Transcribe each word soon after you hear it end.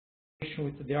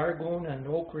with the Argonne and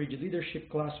Oak Ridge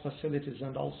Leadership Class facilities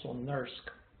and also NERSC.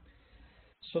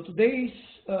 So today's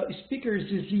speaker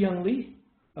is Ian Lee.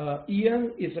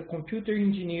 Ian is a computer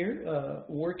engineer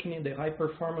working in the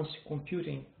high-performance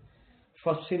computing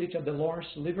facility at the Lawrence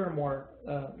Livermore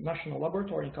National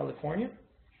Laboratory in California.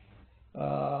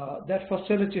 That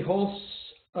facility hosts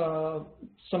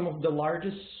some of the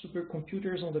largest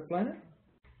supercomputers on the planet.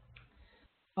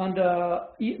 And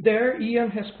there, Ian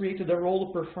has created a role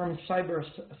to perform cyber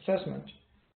assessment,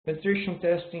 penetration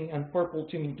testing, and purple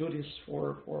teaming duties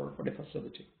for the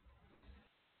facility.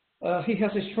 He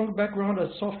has a strong background as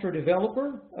a software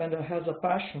developer and has a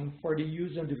passion for the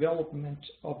use and development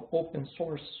of open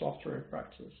source software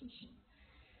practices.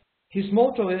 His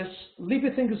motto is, leave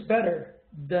things better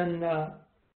than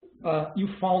you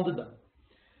found them.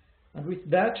 And with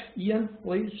that, Ian,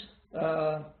 please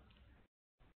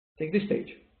take the stage.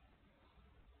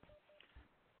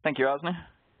 Thank you, Osni.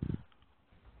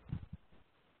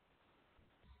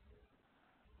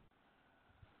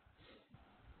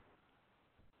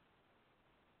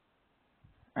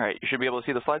 All right, you should be able to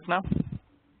see the slides now?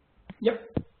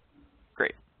 Yep.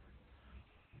 Great.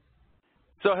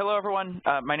 So hello, everyone.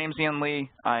 My name's Ian Lee.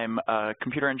 I'm a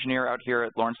computer engineer out here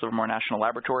at Lawrence Livermore National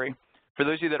Laboratory. For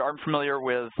those of you that aren't familiar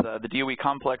with the DOE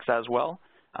complex as well,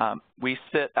 we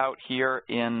sit out here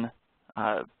in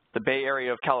the Bay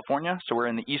Area of California. So we're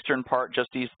in the eastern part,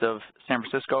 just east of San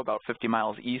Francisco, about 50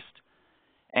 miles east.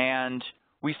 And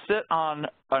we sit on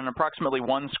an approximately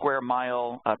 1 square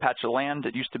mile patch of land.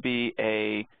 It used to be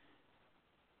a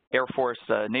Air Force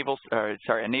a naval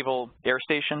air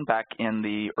station back in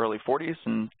the early 40s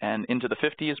and into the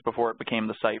 50s before it became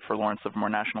the site for Lawrence Livermore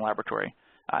National Laboratory.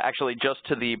 Actually, just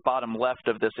to the bottom left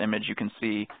of this image, you can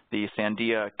see the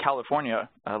Sandia, California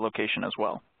location as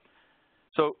well.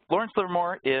 So Lawrence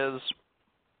Livermore is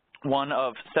one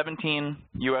of 17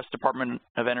 U.S. Department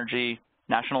of Energy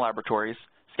national laboratories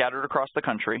scattered across the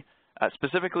country.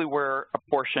 Specifically, we're a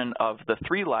portion of the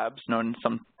 3 labs known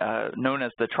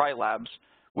as the Tri-Labs,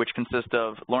 which consist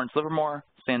of Lawrence Livermore,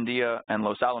 Sandia, and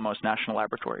Los Alamos National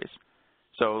Laboratories.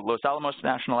 So Los Alamos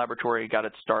National Laboratory got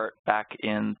its start back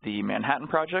in the Manhattan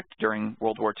Project during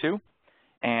World War II,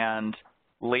 and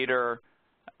later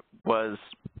was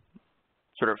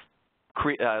sort of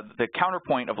the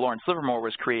counterpoint of Lawrence Livermore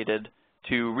was created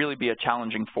to really be a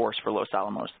challenging force for Los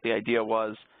Alamos. The idea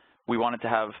was we wanted to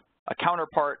have a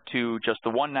counterpart to just the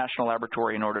one national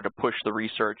laboratory in order to push the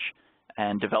research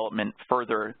and development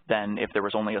further than if there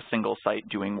was only a single site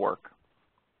doing work.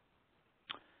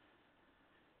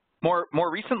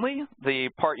 More recently, the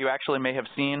part you actually may have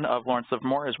seen of Lawrence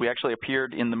Livermore is we actually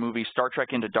appeared in the movie Star Trek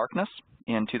Into Darkness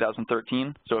in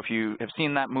 2013. So if you have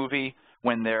seen that movie,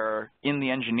 when they're in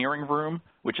the engineering room,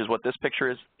 which is what this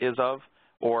picture is of,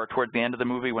 or towards the end of the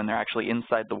movie when they're actually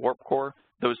inside the warp core,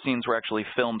 those scenes were actually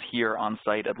filmed here on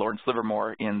site at Lawrence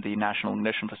Livermore in the National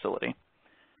Ignition Facility.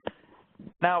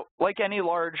 Now, like any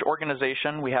large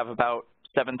organization, we have about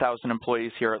 7,000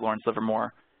 employees here at Lawrence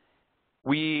Livermore.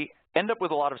 We end up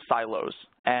with a lot of silos.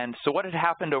 And so what had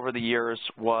happened over the years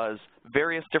was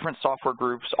various different software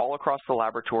groups all across the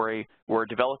laboratory were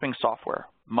developing software.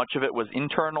 Much of it was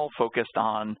internal, focused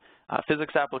on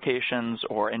physics applications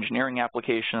or engineering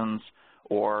applications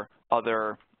or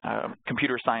other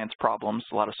computer science problems,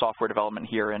 a lot of software development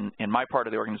here in my part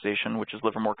of the organization, which is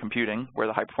Livermore Computing, where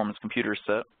the high-performance computers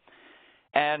sit.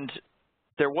 And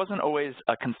there wasn't always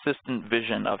a consistent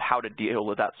vision of how to deal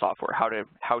with that software,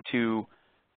 how to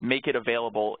make it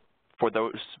available for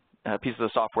those pieces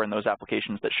of software and those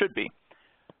applications that should be.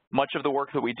 Much of the work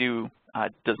that we do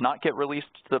does not get released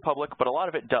to the public, but a lot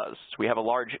of it does. We have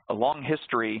a long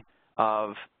history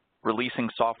of releasing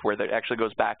software that actually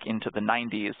goes back into the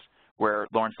 90s, where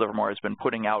Lawrence Livermore has been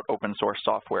putting out open source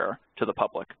software to the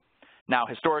public. Now,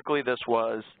 historically, this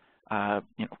was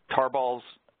tarballs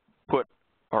put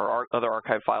or other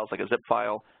archive files like a zip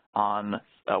file on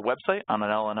a website, on an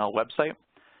LLNL website.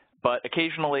 But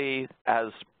occasionally, as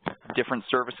different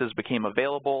services became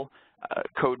available,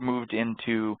 code moved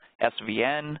into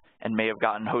SVN and may have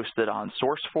gotten hosted on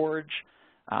SourceForge.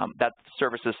 That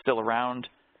service is still around.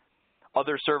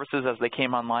 Other services, as they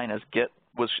came online, as Git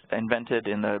was invented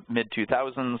in the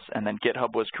mid-2000s, and then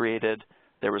GitHub was created.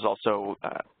 There was also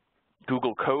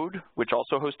Google Code, which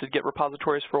also hosted Git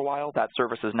repositories for a while. That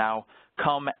service has now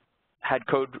had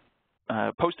code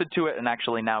posted to it and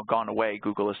actually now gone away.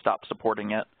 Google has stopped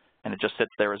supporting it, and it just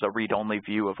sits there as a read-only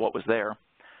view of what was there.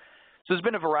 So there's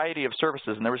been a variety of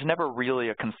services, and there was never really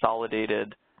a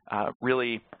consolidated,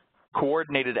 really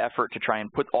coordinated effort to try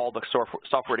and put all the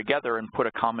software together and put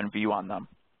a common view on them.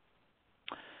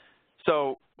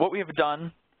 So what we have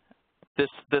done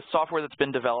this software that's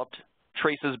been developed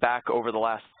traces back over the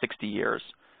last 60 years.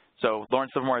 So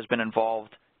Lawrence Livermore has been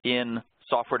involved in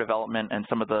software development and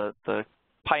some of the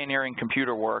pioneering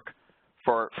computer work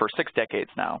for 6 decades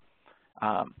now.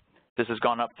 This has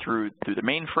gone up through the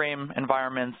mainframe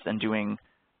environments and doing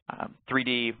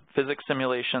 3D physics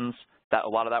simulations. That a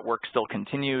lot of that work still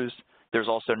continues. There's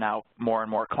also now more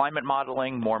and more climate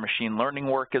modeling, more machine learning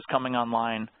work is coming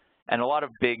online, and a lot of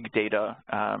big data,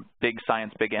 big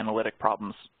science, big analytic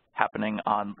problems happening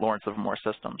on Lawrence Livermore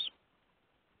systems.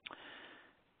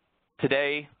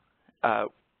 Today,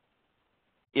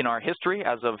 in our history,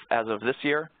 as of this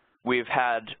year, we've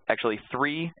had actually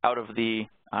 3 out of the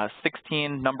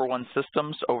 16 #1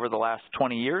 systems over the last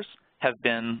 20 years have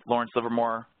been Lawrence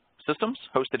Livermore systems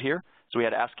hosted here. So we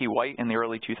had ASCII White in the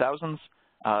early 2000s,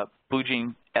 Blue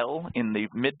Gene L in the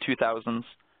mid-2000s,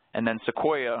 and then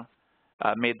Sequoia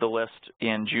made the list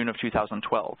in June of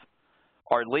 2012.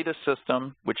 Our latest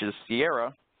system, which is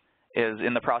Sierra, is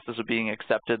in the process of being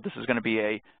accepted. This is going to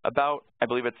be about, I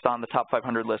believe it's on the top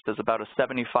 500 list, as about a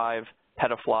 75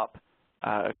 petaflop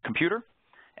computer.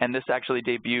 And this actually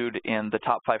debuted in the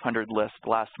top 500 list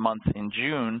last month in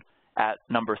June at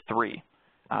number 3,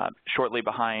 shortly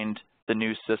behind the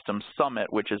new system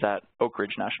Summit, which is at Oak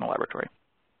Ridge National Laboratory.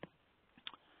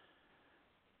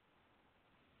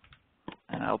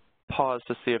 And I'll pause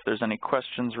to see if there's any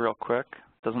questions real quick.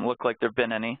 Doesn't look like there have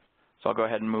been any, so I'll go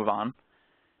ahead and move on.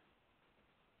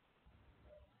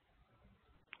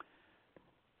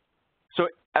 So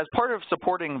as part of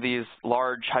supporting these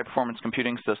large high-performance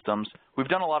computing systems, we've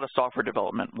done a lot of software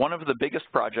development. One of the biggest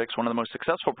projects, one of the most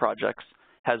successful projects,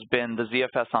 has been the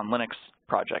ZFS on Linux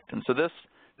project. And so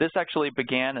this actually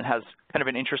began and has kind of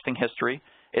an interesting history.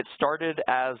 It started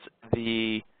as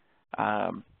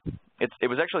it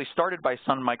was actually started by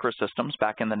Sun Microsystems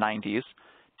back in the 90s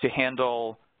to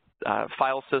handle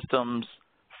file systems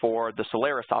for the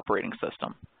Solaris operating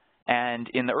system. And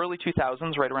in the early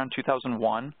 2000s, right around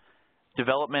 2001,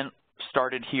 development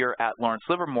started here at Lawrence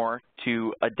Livermore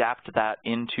to adapt that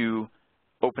into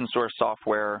open source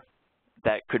software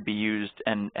that could be used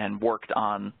and worked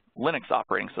on Linux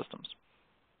operating systems.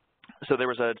 So there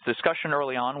was a discussion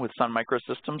early on with Sun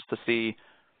Microsystems to see,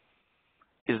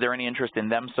 is there any interest in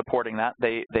them supporting that?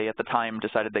 They at the time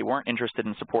decided they weren't interested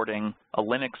in supporting a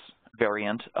Linux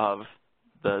variant of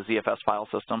the ZFS file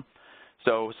system.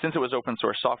 So since it was open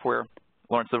source software,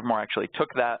 Lawrence Livermore actually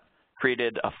took that,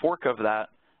 created a fork of that,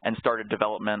 and started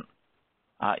development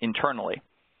internally.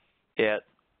 It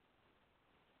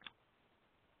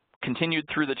continued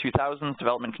through the 2000s.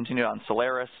 Development continued on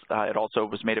Solaris. It also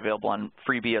was made available on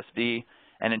FreeBSD.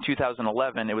 And in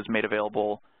 2011, it was made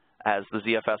available as the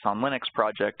ZFS on Linux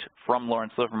project from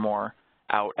Lawrence Livermore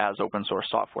out as open source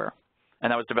software.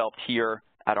 And that was developed here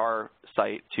at our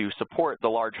site to support the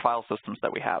large file systems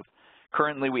that we have.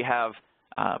 Currently, we have,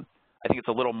 I think it's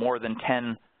a little more than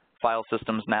 10 file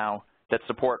systems now that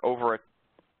support over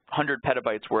 100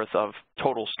 petabytes worth of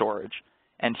total storage.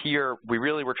 And here, we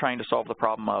really were trying to solve the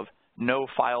problem of no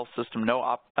file system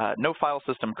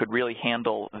could really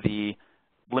handle the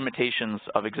limitations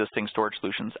of existing storage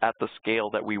solutions at the scale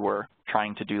that we were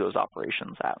trying to do those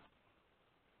operations at.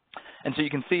 And so you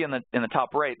can see in the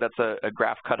top right, that's a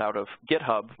graph cut out of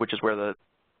GitHub, which is where the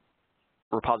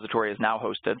repository is now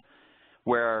hosted,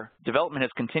 where development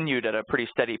has continued at a pretty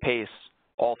steady pace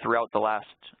all throughout the last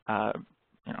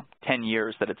 10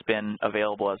 years that it's been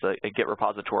available as a Git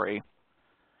repository.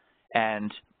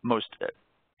 And most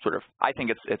I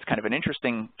think it's kind of an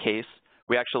interesting case.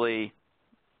 We actually,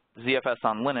 ZFS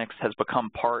on Linux has become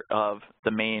part of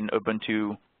the main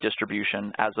Ubuntu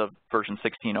distribution as of version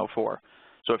 16.04.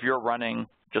 So if you're running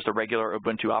just a regular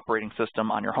Ubuntu operating system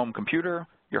on your home computer,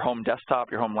 your home desktop,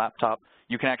 your home laptop,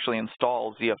 you can actually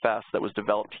install ZFS that was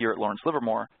developed here at Lawrence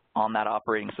Livermore on that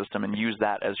operating system and use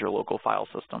that as your local file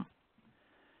system.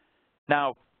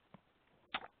 Now,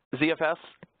 ZFS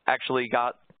actually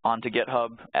got onto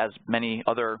GitHub as many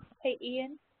other... Hey,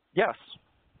 Ian? Yes.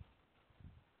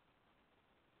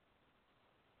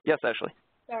 Yes, Ashley.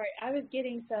 Sorry, I was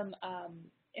getting some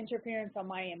interference on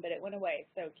my end, but it went away,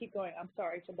 so keep going. I'm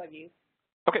sorry to bug you.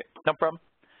 Okay, no problem.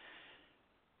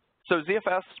 So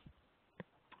ZFS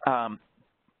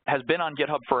has been on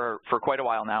GitHub for quite a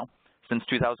while now, since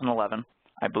 2011.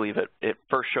 I believe it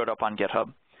first showed up on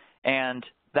GitHub. And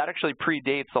that actually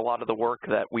predates a lot of the work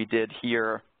that we did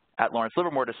here at Lawrence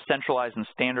Livermore to centralize and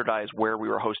standardize where we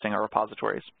were hosting our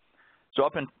repositories. So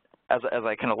as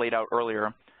I kind of laid out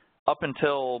earlier, up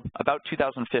until about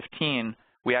 2015,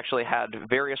 we actually had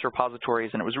various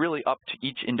repositories, and it was really up to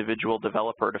each individual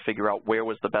developer to figure out where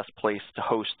was the best place to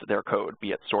host their code,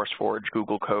 be it SourceForge,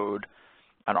 Google Code,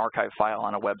 an archive file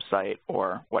on a website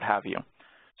or what have you.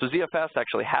 So ZFS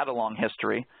actually had a long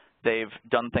history. They've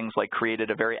done things like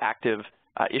created a very active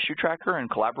issue tracker and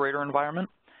collaborator environment.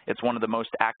 It's one of the most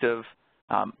active,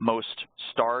 most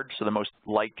starred, so the most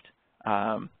liked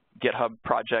GitHub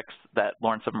projects that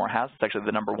Lawrence Livermore has. It's actually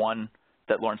the #1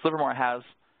 that Lawrence Livermore has.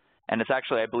 And it's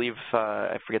actually, I believe,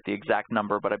 I forget the exact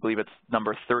number, but I believe it's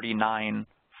number 39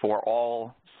 for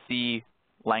all C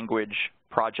language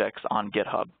projects on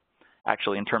GitHub,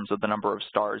 actually, in terms of the number of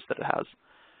stars that it has.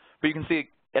 But you can see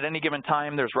at any given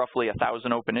time, there's roughly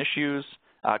 1,000 open issues.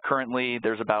 Currently,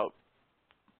 there's about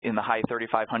in the high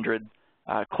 3,500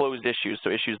 closed issues, so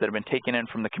issues that have been taken in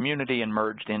from the community and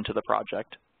merged into the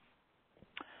project.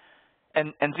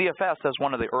 And ZFS, as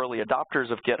one of the early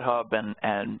adopters of GitHub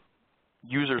and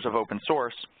users of open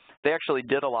source, they actually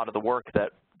did a lot of the work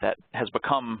that has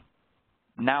become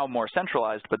now more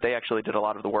centralized, but they actually did a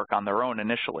lot of the work on their own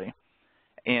initially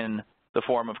in the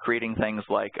form of creating things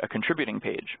like a contributing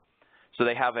page. So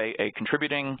they have a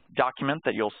contributing document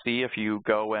that you'll see if you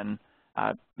go and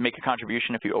make a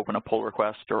contribution. If you open a pull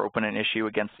request or open an issue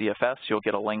against ZFS, you'll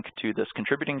get a link to this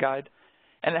contributing guide.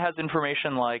 And it has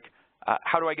information like,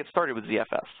 how do I get started with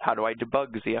ZFS? How do I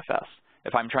debug ZFS?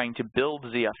 If I'm trying to build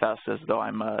ZFS as though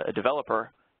I'm a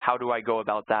developer, how do I go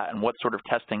about that and what sort of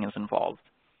testing is involved?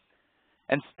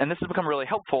 And this has become really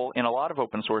helpful in a lot of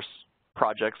open source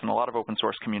projects and a lot of open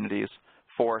source communities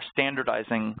for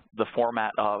standardizing the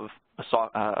format of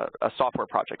a software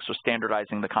project, so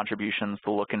standardizing the contributions,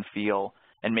 the look and feel,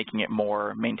 and making it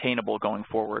more maintainable going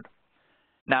forward.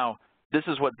 Now, this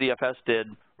is what ZFS did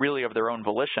really of their own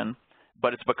volition,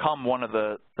 but it's become one of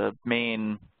the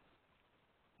main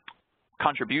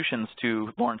contributions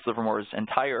to Lawrence Livermore's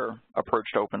entire approach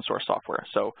to open source software.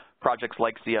 So projects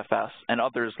like ZFS and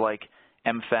others like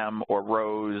MFEM or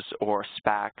ROSE or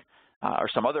SPAC or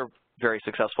some other very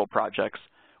successful projects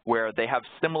where they have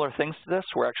similar things to this.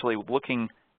 We're actually looking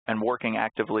and working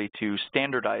actively to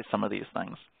standardize some of these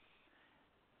things.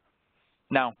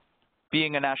 Now,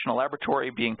 being a national laboratory,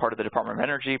 being part of the Department of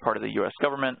Energy, part of the U.S.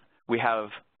 government, we have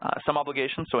some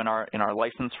obligations. So in our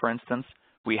license, for instance,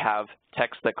 we have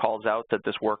text that calls out that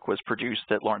this work was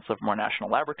produced at Lawrence Livermore National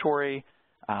Laboratory,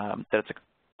 that it's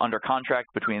under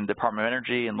contract between the Department of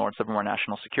Energy and Lawrence Livermore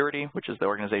National Security, which is the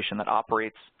organization that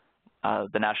operates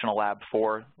the national lab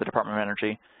for the Department of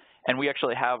Energy. And we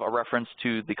actually have a reference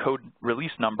to the code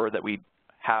release number that we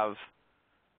have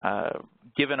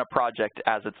given a project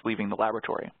as it's leaving the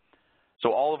laboratory.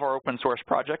 So all of our open source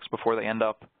projects, before they end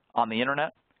up on the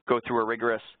internet, go through a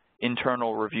rigorous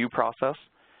internal review process.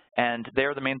 And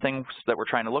there, the main things that we're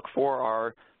trying to look for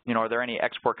are, are there any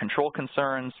export control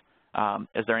concerns?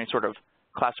 Is there any sort of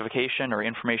classification or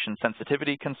information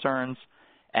sensitivity concerns?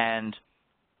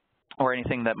 Or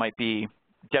anything that might be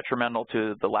detrimental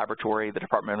to the laboratory, the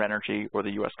Department of Energy, or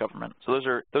the U.S. government. So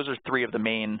those are three of the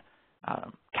main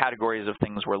categories of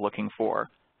things we're looking for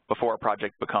before a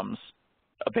project becomes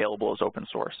available as open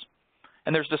source.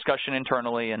 And there's discussion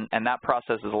internally, and that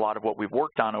process is a lot of what we've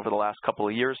worked on over the last couple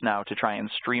of years now to try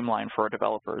and streamline for our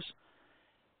developers.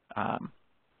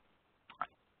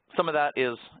 Some of that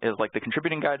is like the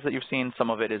contributing guides that you've seen. Some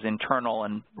of it is internal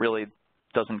and really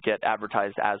doesn't get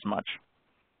advertised as much.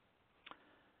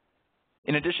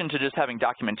 In addition to just having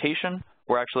documentation,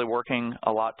 we're actually working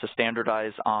a lot to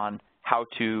standardize on how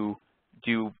to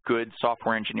do good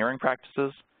software engineering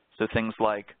practices. So things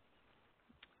like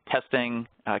testing,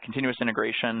 continuous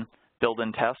integration, build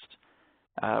and test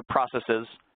processes,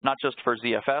 not just for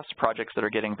ZFS projects that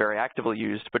are getting very actively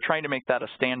used, but trying to make that a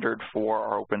standard for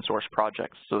our open source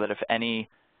projects so that if any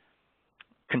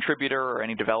contributor or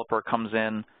any developer comes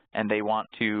in and they want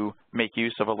to make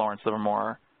use of a Lawrence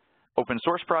Livermore open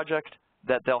source project,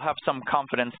 that they'll have some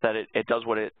confidence that it does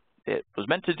what it was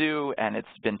meant to do and it's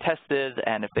been tested,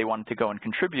 and if they wanted to go and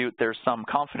contribute, there's some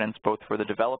confidence both for the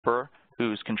developer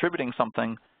who's contributing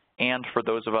something and for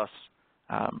those of us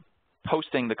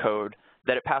hosting the code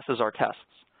that it passes our tests.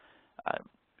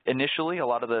 Initially, a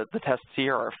lot of the tests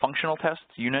here are functional tests,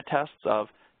 unit tests of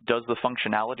does the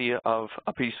functionality of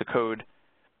a piece of code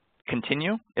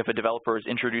continue. If a developer is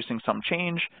introducing some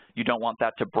change, you don't want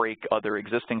that to break other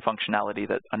existing functionality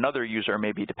that another user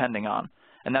may be depending on.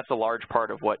 And that's a large part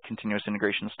of what continuous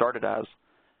integration started as.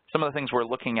 Some of the things we're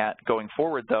looking at going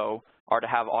forward, though, are to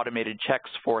have automated checks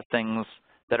for things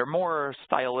that are more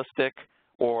stylistic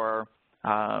or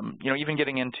even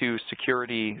getting into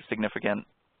security significant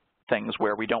things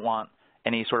where we don't want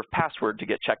any sort of password to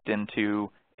get checked into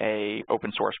a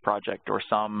open source project or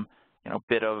some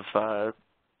bit of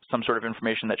some sort of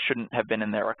information that shouldn't have been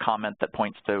in there, a comment that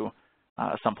points to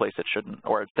someplace it shouldn't,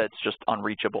 or that's just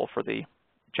unreachable for the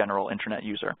general internet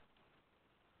user.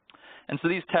 And so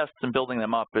these tests and building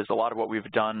them up is a lot of what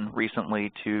we've done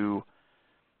recently to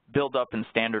build up and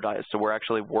standardize. So we're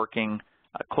actually working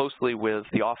closely with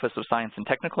the Office of Science and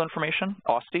Technical Information,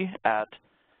 OSTE, out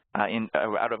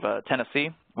of Tennessee,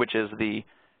 which is the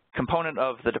component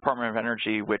of the Department of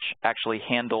Energy which actually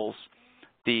handles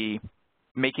the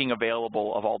making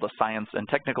available of all the science and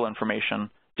technical information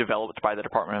developed by the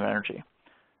Department of Energy.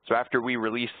 So after we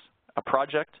release a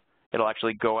project, it'll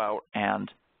actually go out and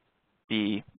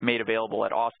be made available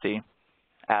at OSTE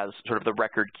as sort of the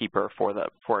record keeper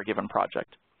for a given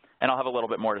project. And I'll have a little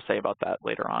bit more to say about that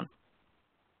later on.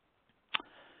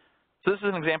 So this is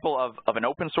an example of an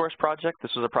open source project.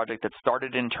 This was a project that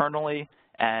started internally,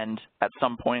 and at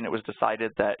some point it was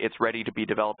decided that it's ready to be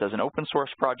developed as an open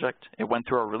source project. It went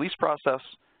through a release process,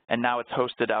 and now it's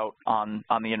hosted out on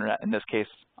the internet. In this case,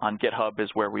 on GitHub is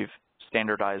where we've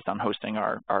standardized on hosting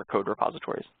our code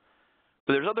repositories.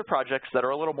 But there's other projects that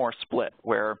are a little more split,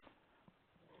 where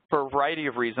for a variety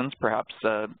of reasons, perhaps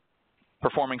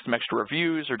performing some extra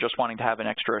reviews or just wanting to have an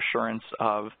extra assurance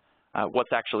of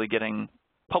what's actually getting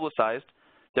publicized,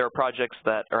 there are projects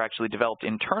that are actually developed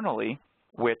internally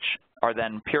which are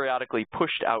then periodically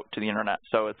pushed out to the internet.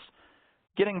 So it's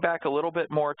getting back a little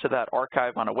bit more to that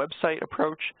archive on a website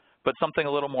approach, but something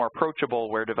a little more approachable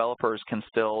where developers can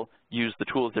still use the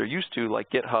tools they're used to, like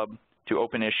GitHub, to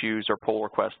open issues or pull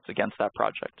requests against that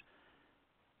project.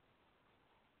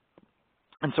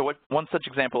 And so one such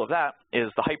example of that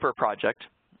is the Hyper project,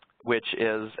 which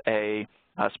is a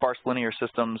sparse linear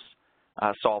systems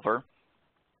solver.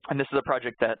 And this is a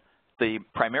project that the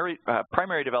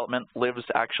primary development lives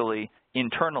actually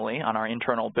internally on our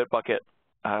internal Bitbucket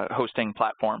hosting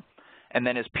platform, and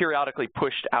then is periodically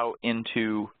pushed out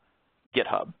into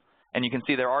GitHub. And you can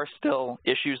see there are still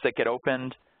issues that get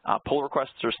opened. Pull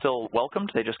requests are still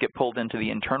welcomed. They just get pulled into the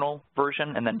internal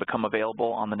version and then become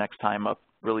available on the next time a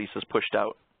release is pushed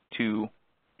out to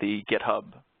the GitHub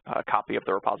copy of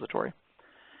the repository.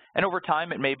 And over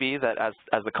time, it may be that as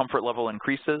the comfort level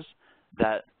increases,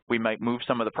 that we might move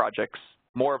some of the projects,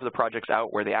 more of the projects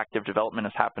out where the active development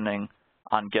is happening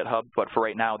on GitHub. But for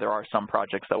right now, there are some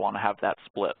projects that want to have that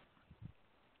split.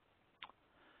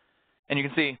 And you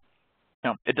can see,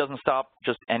 it doesn't stop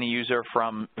just any user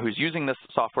from who's using this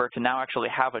software to now actually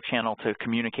have a channel to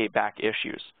communicate back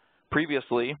issues.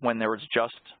 Previously, when there was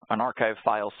just an archive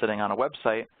file sitting on a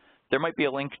website, there might be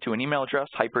a link to an email address.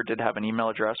 Hyper did have an email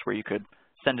address where you could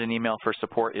send an email for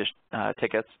support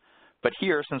tickets. But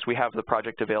here, since we have the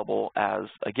project available as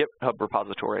a GitHub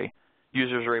repository,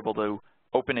 users are able to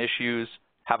open issues,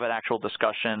 have an actual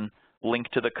discussion, link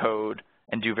to the code,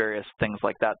 and do various things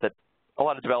like that that a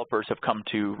lot of developers have come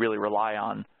to really rely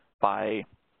on by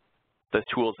the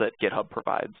tools that GitHub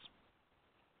provides.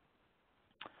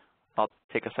 I'll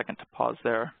take a second to pause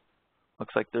there.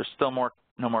 Looks like there's still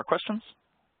no more questions.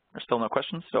 There's still no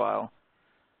questions, so I'll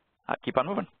keep on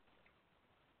moving.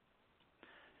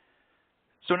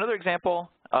 So another example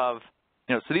of,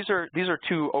 so these are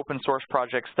two open source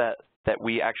projects that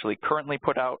we actually currently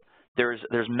put out. There's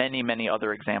many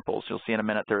other examples. You'll see in a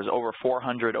minute there's over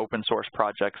 400 open source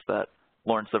projects that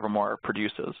Lawrence Livermore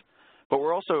produces. But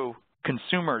we're also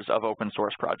consumers of open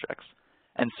source projects.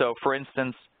 And so, for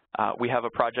instance, we have a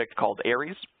project called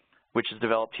Aries, which is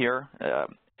developed here,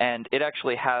 and it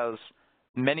actually has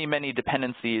many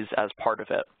dependencies as part of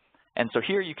it. And so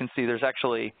here you can see there's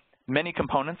actually many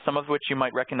components, some of which you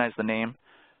might recognize the name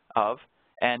of,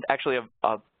 and actually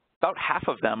about half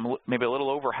of them, maybe a little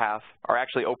over half, are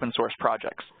actually open source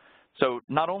projects. So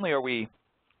not only are we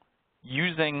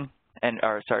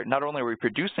not only are we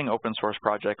producing open source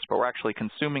projects, but we're actually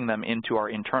consuming them into our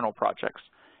internal projects.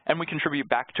 And we contribute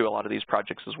back to a lot of these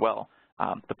projects as well.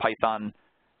 The Python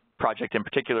project in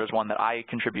particular is one that I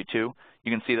contribute to.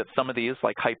 You can see that some of these,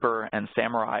 like Hyper and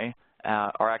Samurai,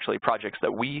 are actually projects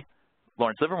that we,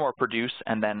 Lawrence Livermore, produce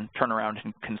and then turn around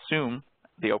and consume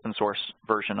the open source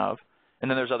version of.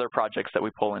 And then there's other projects that we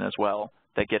pull in as well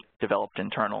that get developed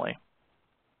internally.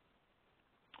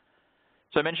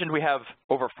 So I mentioned we have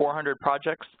over 400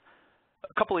 projects.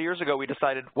 A couple of years ago, we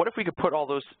decided, what if we could put all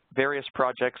those various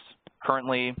projects,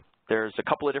 currently there's a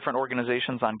couple of different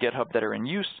organizations on GitHub that are in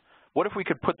use, what if we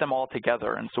could put them all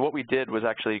together? And so what we did was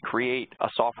actually create a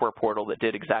software portal that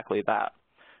did exactly that.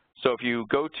 So if you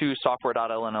go to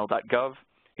software.llnl.gov,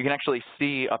 you can actually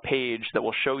see a page that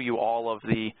will show you all of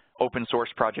the open source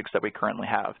projects that we currently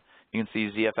have. You can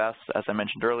see ZFS, as I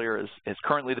mentioned earlier, is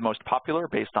currently the most popular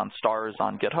based on stars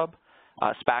on GitHub.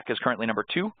 SPAC is currently number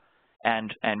 2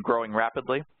 and growing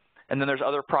rapidly. And then there's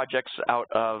other projects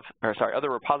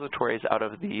other repositories out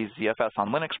of the ZFS on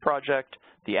Linux project,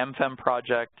 the MFEM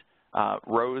project.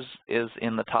 Rose is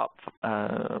in the top,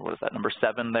 number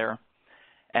 7 there.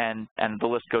 and the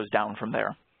list goes down from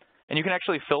there. And you can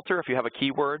actually filter if you have a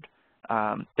keyword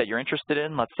that you're interested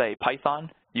in, let's say Python,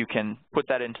 you can put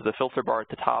that into the filter bar at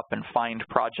the top and find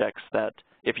projects that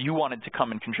if you wanted to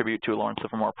come and contribute to a Lawrence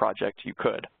Livermore project, you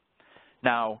could.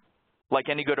 Now, like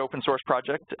any good open source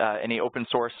project, any open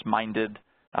source minded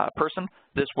person,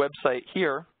 this website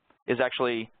here is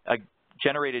actually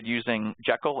generated using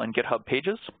Jekyll and GitHub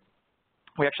Pages.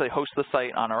 We actually host the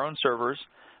site on our own servers,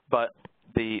 but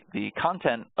the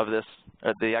content of this,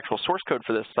 the actual source code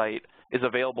for this site is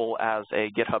available as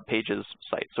a GitHub Pages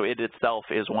site. So it itself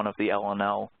is one of the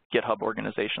LLNL GitHub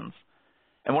organizations.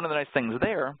 And one of the nice things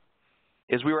there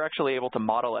is we were actually able to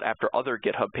model it after other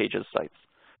GitHub Pages sites.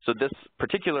 So this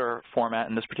particular format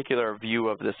and this particular view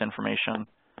of this information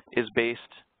is based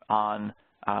on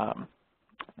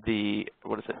the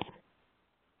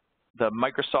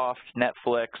Microsoft,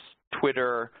 Netflix,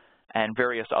 Twitter, and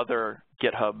various other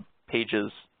GitHub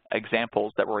Pages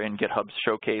examples that were in GitHub's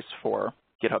showcase for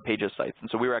GitHub Pages sites. And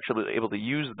so we were actually able to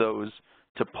use those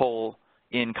to pull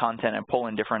in content and pull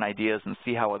in different ideas and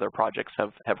see how other projects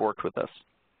have worked with this.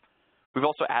 We've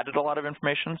also added a lot of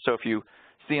information. So if you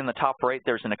see in the top right,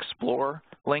 there's an Explore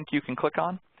link you can click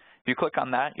on. If you click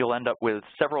on that, you'll end up with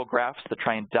several graphs that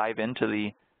try and dive into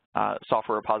the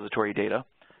software repository data.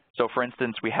 So for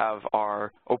instance, we have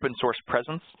our open source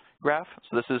presence graph.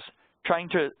 So this is trying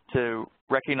to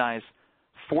recognize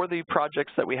for the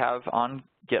projects that we have on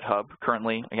GitHub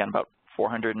currently, again, about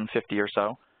 450 or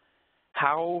so,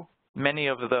 how many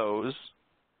of those,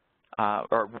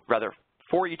 or rather,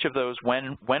 for each of those,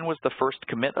 when was the first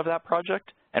commit of that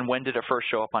project, and when did it first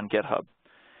show up on GitHub?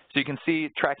 So you can see,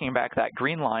 tracking back that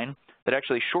green line, that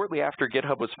actually shortly after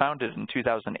GitHub was founded in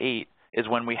 2008 is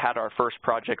when we had our first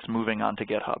projects moving onto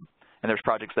GitHub, and there's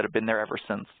projects that have been there ever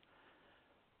since.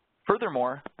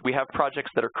 Furthermore, we have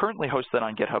projects that are currently hosted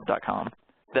on github.com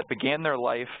that began their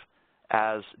life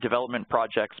as development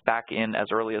projects back in as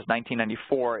early as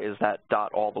 1994 is that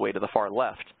dot all the way to the far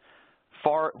left.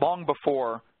 Long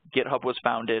before GitHub was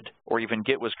founded or even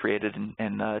Git was created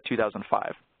in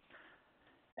 2005.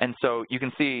 And so you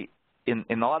can see in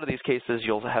a lot of these cases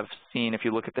you'll have seen, if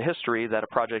you look at the history, that a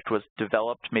project was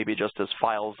developed maybe just as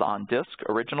files on disk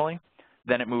originally.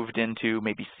 Then it moved into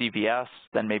maybe CVS,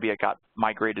 then maybe it got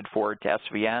migrated forward to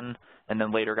SVN, and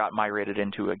then later got migrated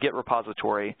into a Git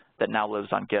repository that now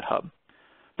lives on GitHub.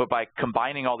 But by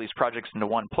combining all these projects into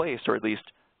one place, or at least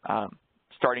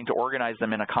starting to organize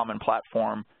them in a common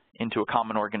platform into a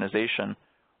common organization,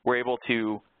 we're able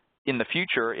to, in the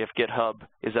future, if GitHub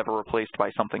is ever replaced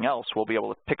by something else, we'll be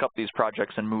able to pick up these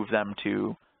projects and move them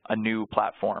to a new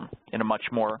platform in a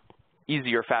much more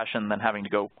easier fashion than having to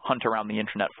go hunt around the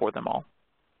internet for them all.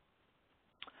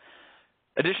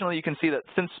 Additionally, you can see that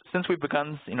since we've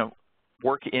begun,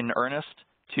 work in earnest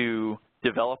to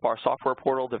develop our software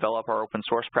portal, develop our open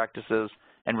source practices,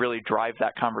 and really drive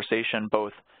that conversation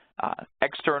both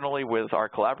externally with our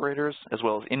collaborators as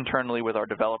well as internally with our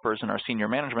developers and our senior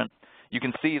management, you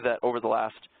can see that over the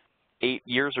last 8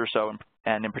 years or so,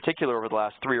 and in particular over the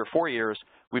last 3 or 4 years,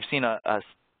 we've seen a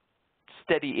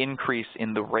steady increase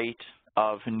in the rate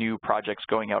of new projects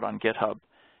going out on GitHub.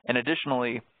 And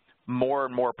additionally, more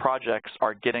and more projects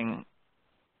are getting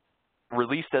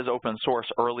released as open source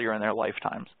earlier in their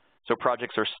lifetimes. So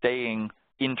projects are staying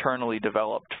internally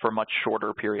developed for much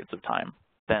shorter periods of time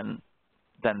than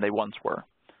they once were.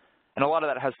 And a lot of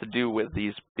that has to do with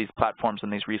these platforms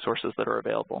and these resources that are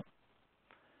available.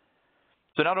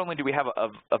 So not only do we have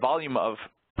a volume of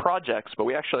projects, but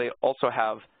we actually also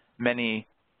have many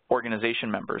organization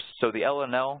members. So the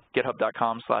LLNL,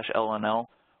 github.com/LLNL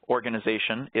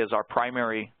organization is our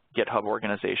primary GitHub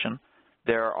organization.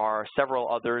 There are several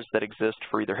others that exist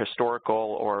for either historical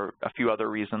or a few other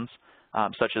reasons,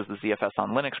 such as the ZFS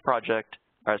on Linux project,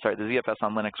 the ZFS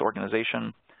on Linux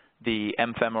organization, the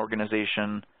MFEM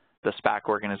organization, the SPAC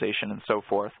organization, and so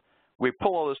forth. We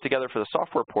pull all those together for the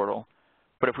software portal,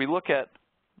 but if we look at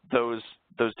those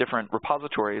different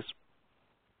repositories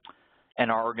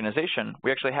and our organization,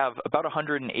 we actually have about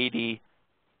 180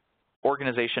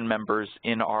 organization members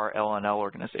in our LLNL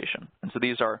organization. And so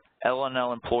these are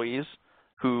LLNL employees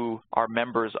who are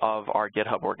members of our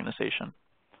GitHub organization.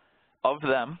 Of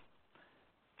them,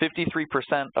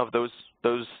 53% of those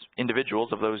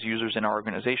individuals, of those users in our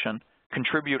organization,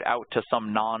 contribute out to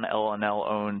some non-LLNL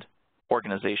owned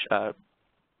organization,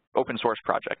 open source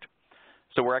project.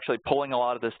 So we're actually pulling a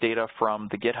lot of this data from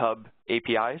the GitHub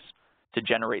APIs to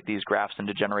generate these graphs and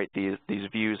to generate these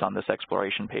views on this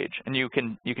exploration page. And you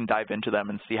can dive into them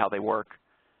and see how they work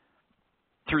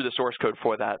through the source code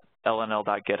for that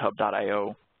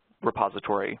llnl.github.io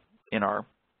repository in our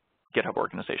GitHub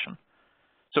organization.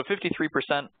 So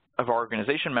 53% of our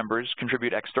organization members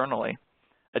contribute externally.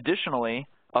 Additionally,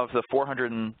 of the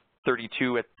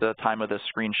 432 at the time of this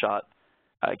screenshot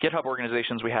GitHub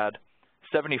organizations we had,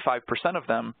 75% of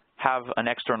them have an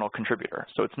external contributor.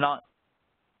 So it's not,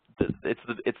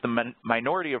 it's the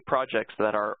minority of projects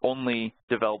that are only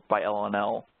developed by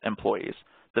LLNL employees.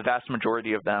 The vast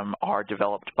majority of them are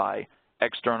developed by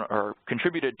external, or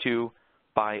contributed to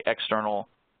by external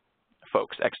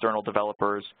folks, external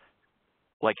developers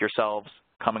like yourselves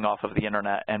coming off of the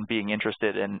internet and being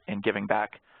interested in giving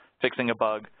back, fixing a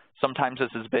bug. Sometimes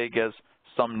it's as big as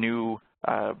some new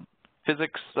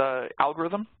physics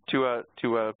algorithm to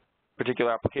a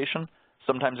particular application.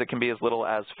 Sometimes it can be as little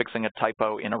as fixing a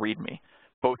typo in a README.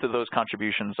 Both of those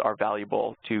contributions are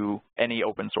valuable to any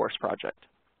open source project.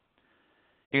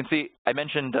 You can see I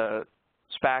mentioned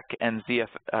SPAC and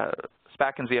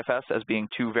ZFS as being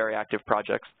two very active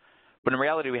projects, but in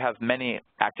reality we have many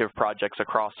active projects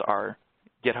across our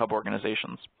GitHub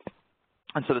organizations.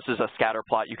 And so this is a scatter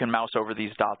plot. You can mouse over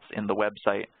these dots in the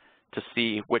website to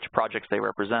see which projects they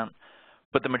represent.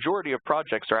 But the majority of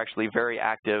projects are actually very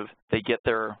active. They get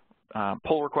their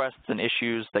pull requests and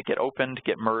issues that get opened,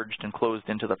 get merged and closed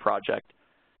into the project.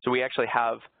 So we actually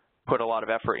have put a lot of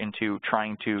effort into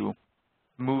trying to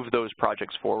move those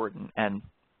projects forward and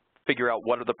figure out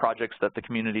what are the projects that the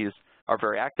communities are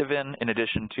very active in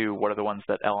addition to what are the ones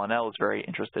that LLNL is very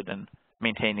interested in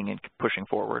maintaining and pushing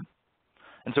forward.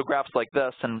 And so graphs like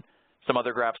this and some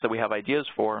other graphs that we have ideas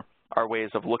for are ways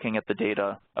of looking at the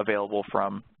data available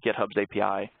from GitHub's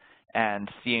API and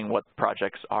seeing what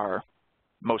projects are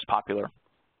most popular.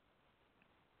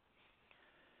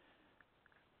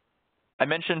 I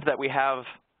mentioned that we have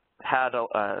had,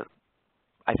 I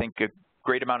think, a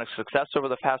great amount of success over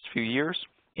the past few years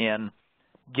in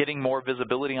getting more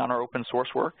visibility on our open source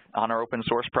work, on our open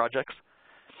source projects.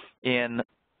 In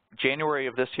January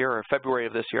of this year, or February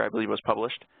of this year, I believe was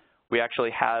published, we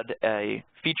actually had a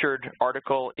featured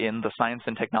article in the Science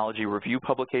and Technology Review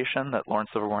publication that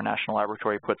Lawrence Livermore National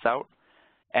Laboratory puts out.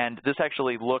 And this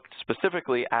actually looked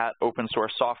specifically at open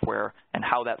source software and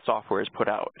how that software is put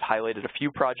out. It highlighted a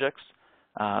few projects,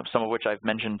 some of which I've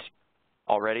mentioned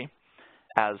already,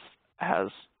 as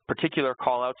particular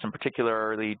callouts and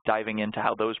particularly diving into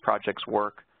how those projects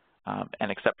work and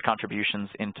accept contributions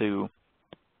into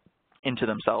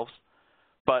themselves.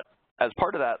 But as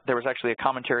part of that, there was actually a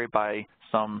commentary by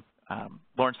some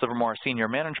Lawrence Livermore senior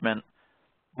management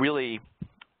really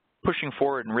pushing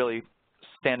forward and really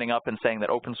standing up and saying that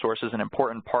open source is an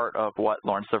important part of what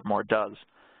Lawrence Livermore does.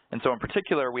 And so in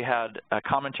particular, we had a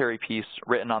commentary piece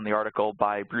written on the article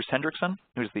by Bruce Hendrickson,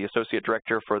 who's the Associate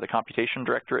Director for the Computation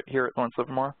Directorate here at Lawrence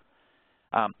Livermore,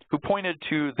 who pointed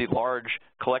to the large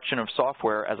collection of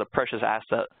software as a precious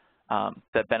asset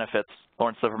that benefits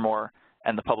Lawrence Livermore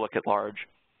and the public at large.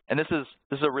 And this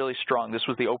is a really strong, this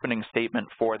was the opening statement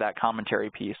for that commentary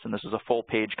piece, and this is a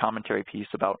full-page commentary piece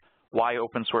about why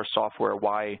open source software,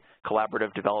 why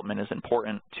collaborative development is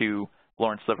important to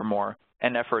Lawrence Livermore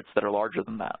and efforts that are larger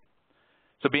than that.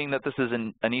 So being that this is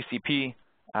an ECP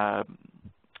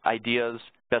ideas,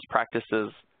 best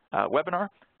practices webinar,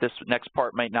 this next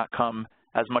part might not come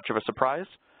as much of a surprise,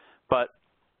 but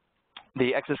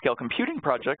the exascale computing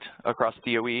project across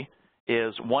DOE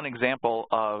is one example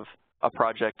of a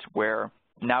project where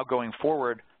now going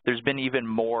forward, there's been even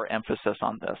more emphasis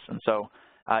on this. And so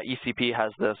ECP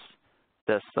has this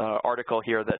article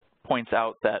here that points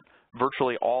out that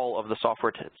virtually all of the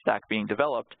software stack being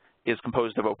developed is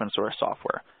composed of open source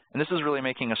software. And this is really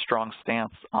making a strong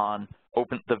stance on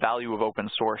the value of open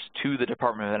source to the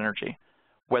Department of Energy,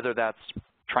 whether that's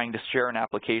trying to share an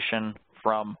application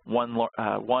from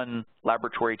one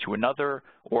laboratory to another,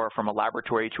 or from a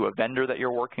laboratory to a vendor that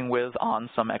you're working with on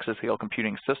some exascale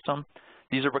computing system.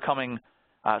 These are becoming,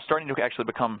 starting to actually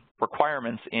become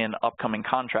requirements in upcoming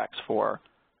contracts for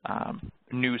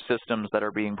new systems that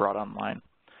are being brought online.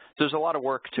 So there's a lot of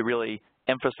work to really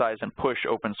emphasize and push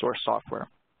open source software.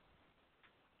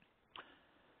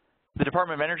 The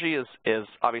Department of Energy is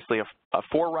obviously a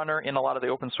forerunner in a lot of the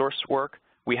open source work.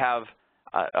 We have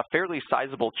a fairly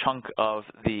sizable chunk of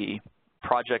the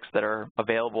projects that are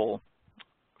available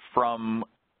from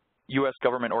U.S.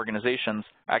 government organizations.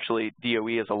 Actually,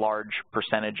 DOE is a large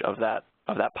percentage of that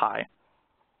pie.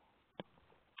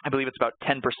 I believe it's about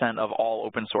 10% of all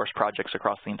open source projects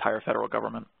across the entire federal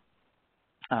government.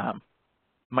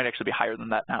 Might actually be higher than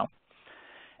that now.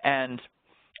 And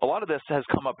a lot of this has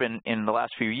come up in the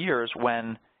last few years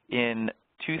when in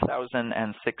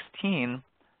 2016,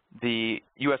 the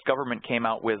U.S. government came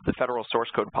out with the federal source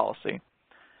code policy.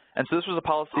 And so this was a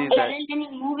policy that...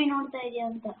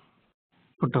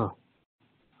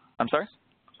 I'm sorry?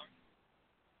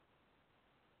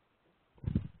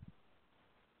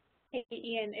 Hey,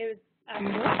 Ian, it was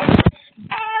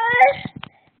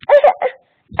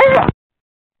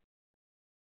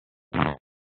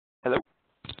Hello?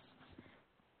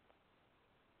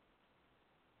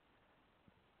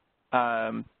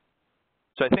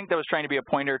 So I think that was trying to be a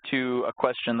pointer to a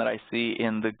question that I see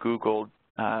in the Google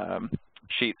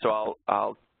sheet, so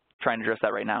I'll try and address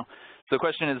that right now. So the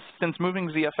question is, since moving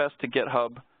ZFS to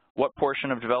GitHub, what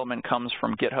portion of development comes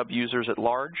from GitHub users at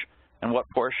large, and what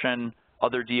portion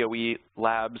other DOE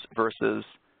labs versus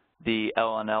the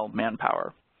LLNL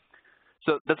manpower?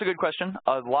 So that's a good question.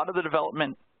 A lot of the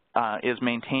development is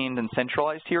maintained and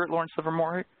centralized here at Lawrence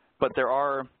Livermore, but there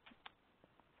are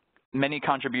many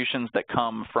contributions that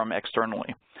come from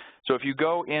externally. So if you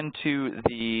go into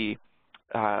the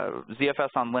ZFS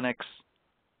on Linux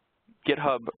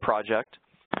GitHub project,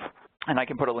 and I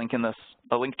can put a link to this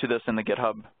in the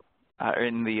GitHub,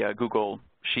 in the Google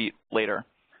sheet later.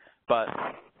 But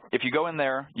if you go in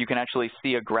there, you can actually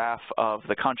see a graph of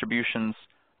the contributions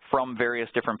from various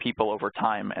different people over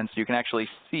time, and so you can actually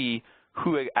see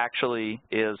who actually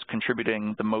is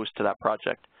contributing the most to that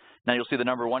project. Now you'll see the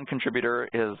 #1 contributor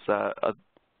is a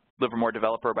Livermore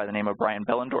developer by the name of Brian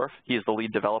Bellendorf. He is the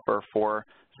lead developer for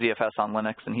ZFS on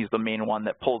Linux, and he's the main one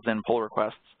that pulls in pull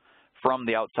requests from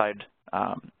the outside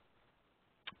of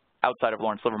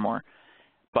Lawrence Livermore.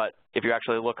 But if you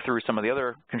actually look through some of the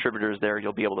other contributors there,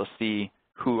 you'll be able to see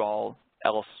who all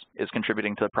else is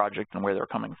contributing to the project and where they're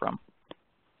coming from.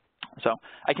 So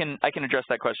I can address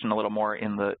that question a little more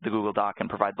in the Google Doc and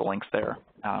provide the links there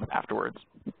afterwards.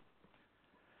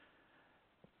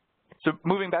 So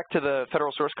moving back to the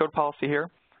federal source code policy here,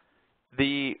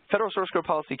 the federal source code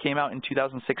policy came out in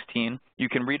 2016. You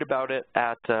can read about it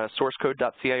at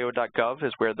sourcecode.cio.gov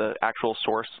is where the actual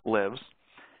source lives.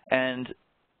 And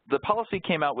the policy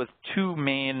came out with two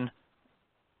main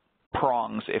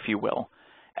prongs, if you will.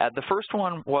 The first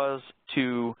one was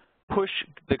to push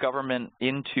the government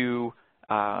into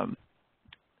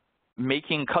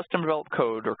making custom-developed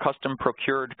code or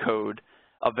custom-procured code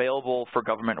available for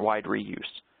government-wide reuse.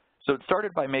 So it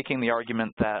started by making the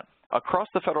argument that across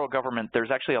the federal government,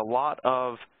 there's actually a lot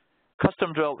of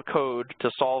custom-developed code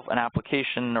to solve an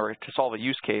application or to solve a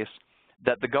use case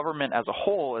that the government as a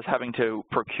whole is having to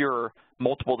procure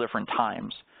multiple different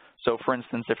times. So for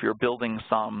instance, if you're building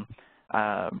some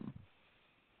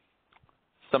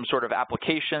sort of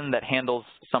application that handles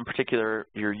some particular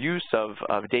use of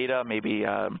data, maybe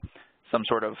some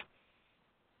sort of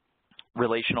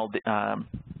relational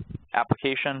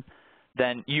application,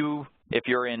 then if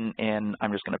you're in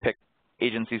I'm just going to pick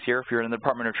agencies here, if you're in the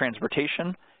Department of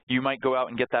Transportation, you might go out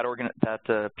and get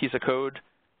that piece of code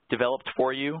developed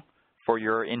for you for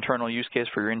your internal use case,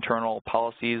 for your internal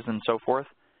policies and so forth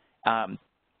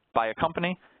by a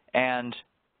company. And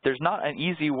there's not an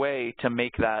easy way to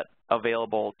make that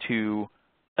available to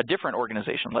a different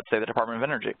organization, let's say the Department of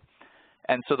Energy.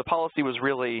 And so the policy was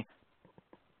really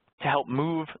to help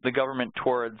move the government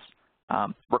towards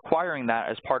requiring that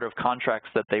as part of contracts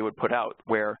that they would put out,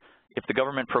 where if the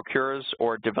government procures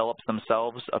or develops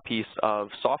themselves a piece of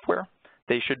software,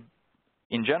 they should,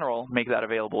 in general, make that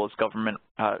available as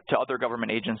to other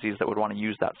government agencies that would want to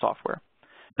use that software.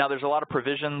 Now, there's a lot of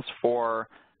provisions for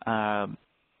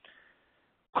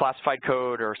classified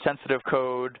code or sensitive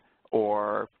code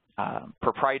or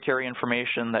proprietary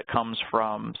information that comes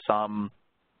from some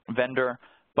vendor,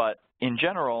 but in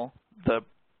general,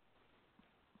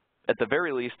 at the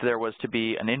very least, there was to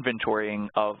be an inventorying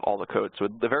of all the code. So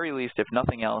at the very least, if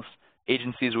nothing else,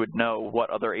 agencies would know what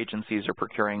other agencies are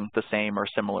procuring the same or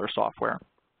similar software.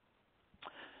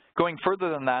 Going further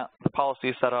than that, the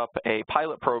policy set up a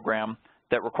pilot program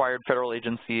that required federal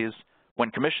agencies,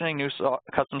 when commissioning new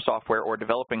custom software or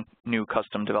developing new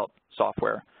custom developed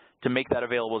software, to make that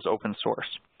available as open source.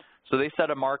 So they set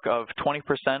a mark of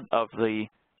 20% of the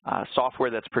software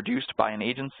that's produced by an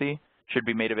agency should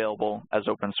be made available as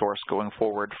open source going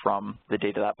forward from the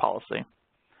date of that policy.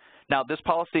 Now, this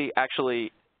policy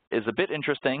actually is a bit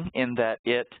interesting in that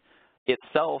it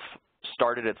itself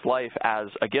started its life as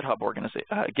a GitHub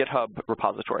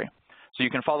repository. So you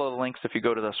can follow the links if you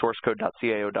go to the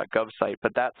sourcecode.cio.gov site,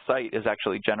 but that site is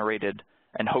actually generated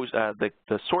and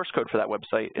the source code for that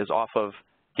website is off of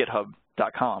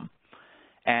github.com.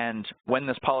 And when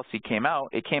this policy came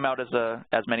out, it came out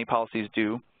as many policies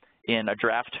do, in a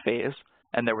draft phase,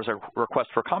 and there was a request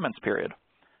for comments period.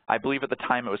 I believe at the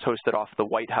time it was hosted off the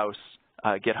White House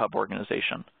GitHub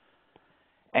organization.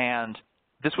 And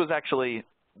this was actually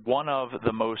one of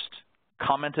the most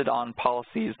commented on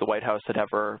policies the White House had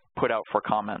ever put out for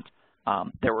comment.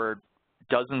 There were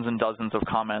dozens and dozens of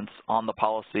comments on the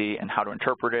policy and how to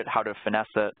interpret it, how to finesse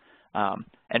it.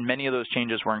 And many of those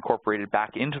changes were incorporated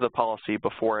back into the policy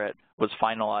before it was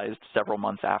finalized several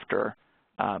months after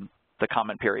the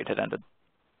comment period had ended.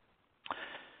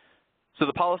 So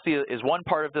the policy is one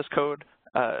part of this code,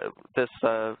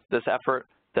 this effort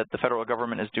that the federal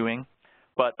government is doing,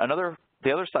 but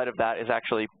the other side of that is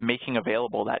actually making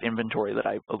available that inventory that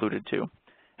I alluded to.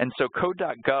 And so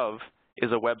code.gov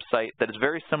is a website that is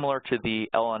very similar to the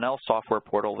LLNL software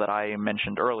portal that I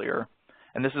mentioned earlier.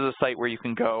 And this is a site where you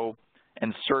can go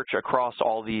and search across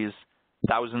all these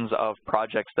thousands of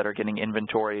projects that are getting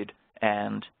inventoried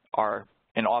and are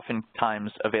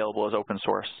oftentimes available as open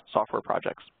source software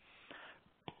projects.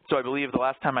 So I believe the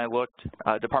last time I looked,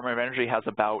 Department of Energy has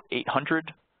about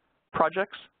 800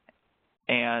 projects,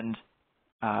 and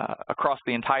across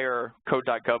the entire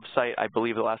code.gov site, I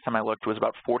believe the last time I looked was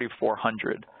about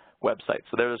 4,400 websites.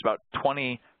 So there's about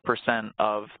 20%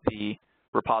 of the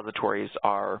repositories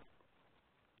are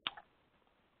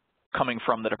coming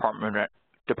from the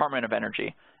Department of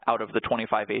Energy out of the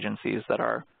 25 agencies that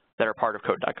are part of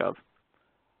code.gov.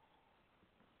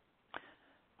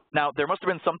 Now, there must have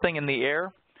been something in the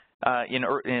air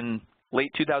in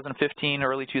late 2015,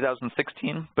 early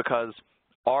 2016, because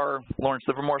our Lawrence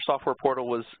Livermore software portal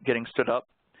was getting stood up.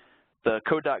 The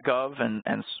code.gov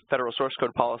and federal source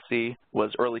code policy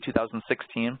was early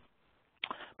 2016.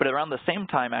 But around the same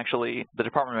time, actually, the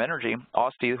Department of Energy,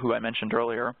 OSTI, who I mentioned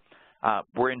earlier,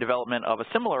 were in development of a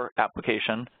similar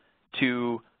application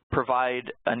to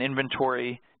provide an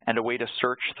inventory and a way to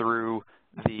search through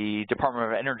the Department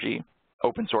of Energy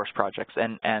open source projects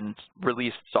and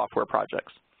released software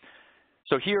projects.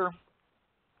 So here,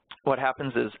 what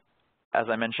happens is, as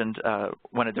I mentioned,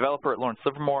 when a developer at Lawrence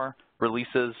Livermore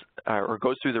releases or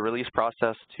goes through the release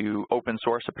process to open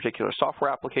source a particular software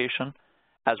application,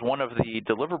 as one of the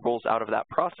deliverables out of that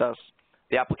process,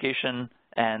 the application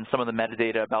and some of the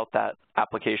metadata about that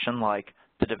application, like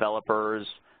the developers,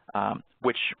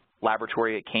 which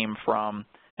laboratory it came from,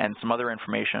 and some other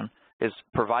information, is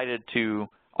provided to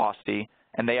OSTI,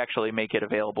 and they actually make it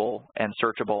available and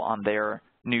searchable on their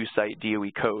new site,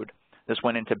 DOECode. This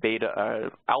went into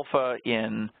beta alpha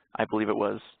in, I believe it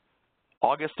was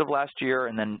August of last year,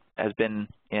 and then has been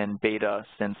in beta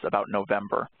since about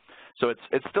November. So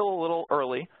it's still a little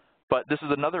early, but this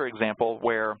is another example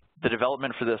where the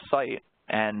development for this site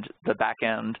and the back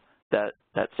end that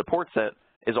supports it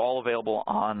is all available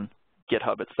on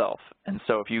GitHub itself. And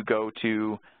so if you go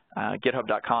to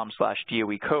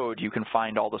github.com/DOEcode, you can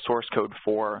find all the source code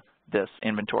for this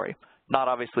inventory. Not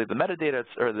obviously the metadata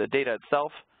or the data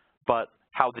itself, but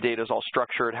how the data is all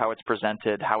structured, how it's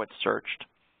presented, how it's searched.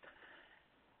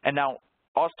 And now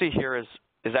OSTI here is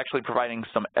actually providing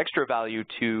some extra value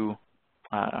to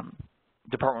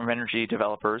Department of Energy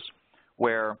developers,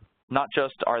 where not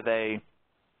just are they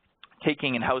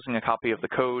taking and housing a copy of the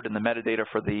code and the metadata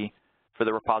for the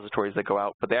repositories that go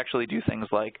out, but they actually do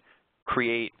things like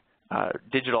create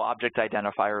digital object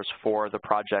identifiers for the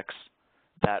projects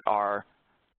that are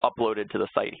uploaded to the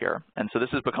site here. And so this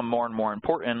has become more and more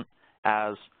important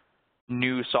as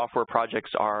new software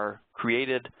projects are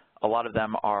created. A lot of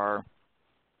them are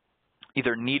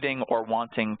either needing or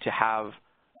wanting to have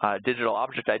a digital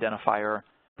object identifier,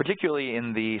 particularly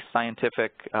in the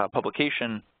scientific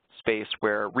publication space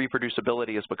where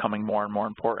reproducibility is becoming more and more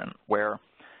important, where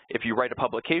if you write a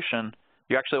publication,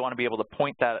 you actually want to be able to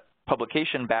point that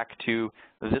publication back to,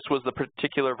 this was the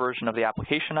particular version of the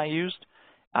application I used,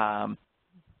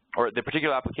 or the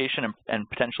particular application and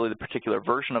potentially the particular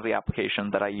version of the application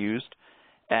that I used,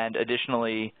 and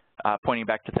additionally pointing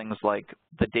back to things like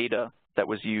the data that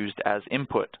was used as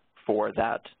input for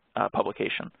that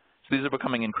publication. So these are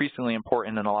becoming increasingly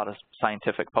important in a lot of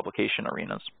scientific publication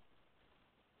arenas.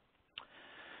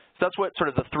 So that's what sort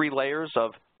of the three layers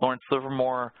of Lawrence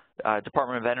Livermore,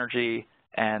 Department of Energy,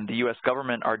 and the U.S.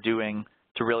 government are doing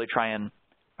to really try and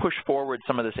push forward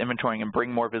some of this inventorying and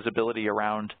bring more visibility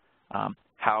around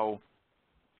how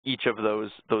each of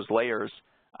those layers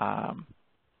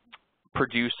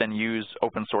produce and use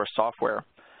open source software.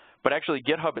 But actually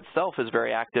GitHub itself is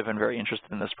very active and very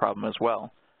interested in this problem as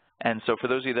well. And so for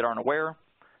those of you that aren't aware,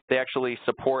 they actually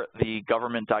support the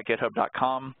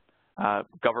government.github.com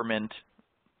government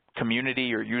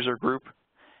community or user group.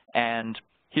 And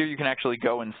here you can actually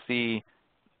go and see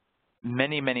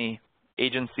many, many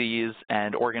agencies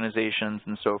and organizations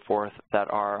and so forth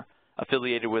that are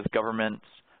affiliated with governments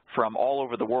from all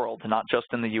over the world, not just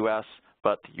in the US,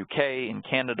 but the UK, in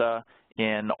Canada,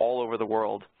 in all over the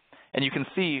world. And you can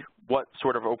see what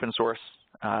sort of open source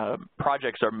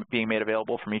projects are being made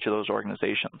available from each of those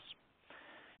organizations.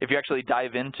 If you actually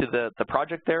dive into the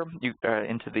project there,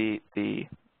 into the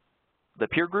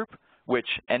peer group, which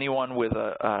anyone with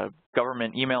a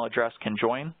government email address can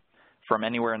join from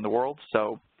anywhere in the world.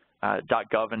 So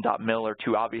 .gov and .mil are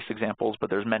two obvious examples, but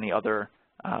there's many other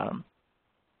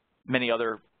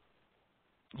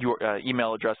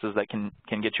email addresses that can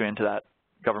get you into that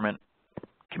government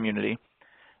community.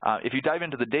 If you dive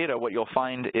into the data, what you'll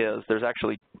find is there's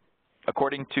actually,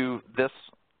 according to this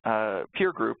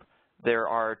peer group, there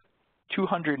are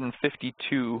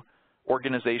 252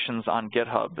 organizations on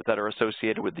GitHub that are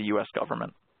associated with the U.S.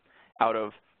 government, out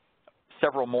of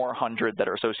several more hundred that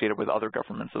are associated with other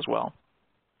governments as well.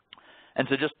 And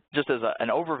so just as an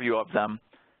overview of them,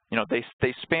 you know,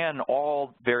 they span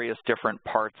all various different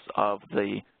parts of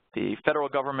the federal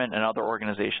government and other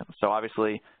organizations. So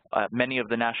obviously, many of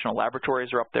the national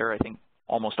laboratories are up there. I think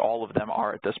almost all of them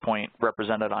are at this point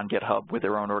represented on GitHub with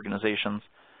their own organizations.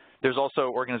 There's also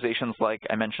organizations like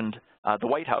I mentioned, the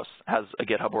White House has a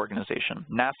GitHub organization.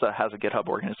 NASA has a GitHub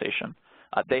organization.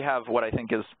 They have what I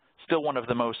think is still one of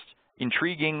the most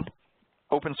intriguing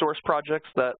open source projects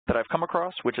that I've come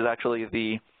across, which is actually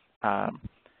the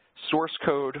source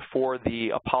code for the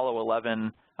Apollo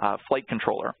 11 flight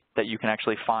controller that you can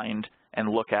actually find and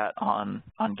look at on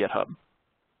GitHub.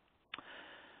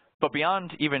 But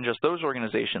beyond even just those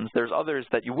organizations, there's others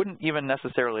that you wouldn't even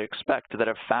necessarily expect that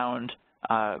have found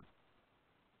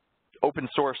open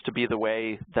source to be the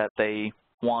way that they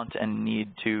want and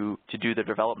need to do their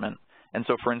development. And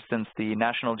so, for instance, the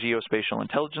National Geospatial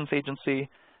Intelligence Agency,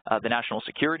 the National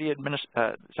Security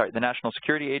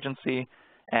Agency,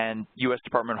 and U.S.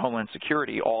 Department of Homeland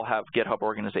Security all have GitHub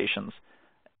organizations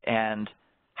and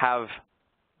have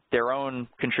their own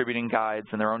contributing guides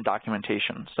and their own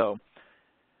documentation. So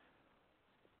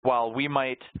while we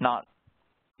might not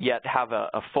yet have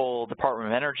a full Department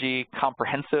of Energy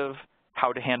comprehensive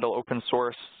how to handle open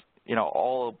source, you know,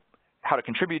 all how to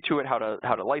contribute to it, how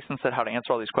to license it, how to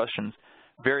answer all these questions,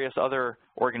 various other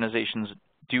organizations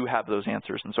do have those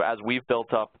answers. And so as we've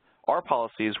built up our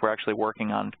policies, we're actually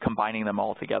working on combining them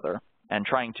all together and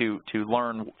trying to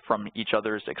learn from each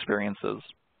other's experiences.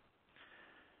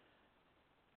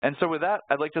 And so with that,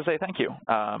 I'd like to say thank you.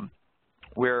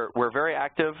 We're very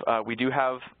active. We do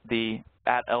have the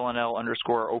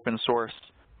 @LLNL_open source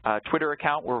Twitter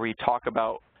account where we talk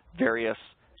about various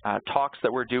talks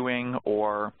that we're doing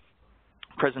or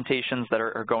presentations that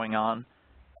are going on.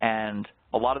 And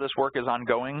a lot of this work is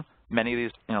ongoing. Many of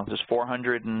these, you know, there's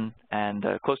 400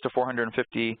 and close to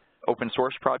 450 open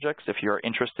source projects. If you're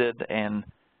interested in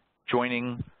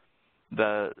joining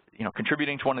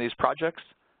contributing to one of these projects,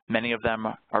 many of them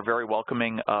are very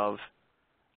welcoming of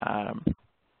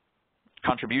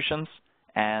contributions,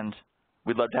 and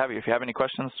we'd love to have you. If you have any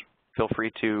questions, feel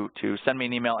free to send me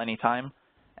an email anytime.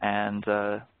 And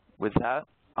with that,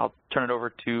 I'll turn it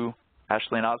over to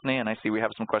Ashley and Osni, and I see we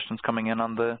have some questions coming in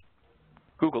on the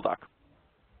Google Doc.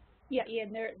 Yeah,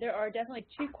 Ian, there are definitely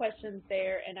 2 questions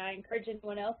there, and I encourage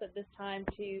anyone else at this time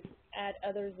to add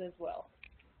others as well.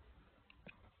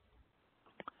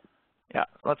 Yeah,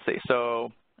 let's see.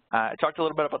 So I talked a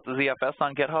little bit about the ZFS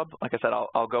on GitHub. Like I said,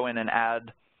 I'll go in and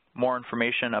add more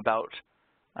information about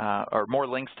or more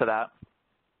links to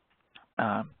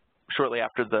that shortly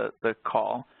after the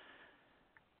call.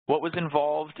 What was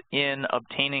involved in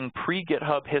obtaining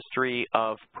pre-GitHub history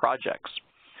of projects?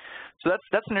 So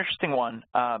that's an interesting one.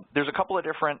 There's a couple of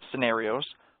different scenarios.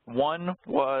 One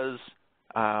was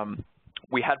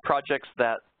we had projects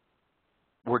that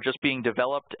were just being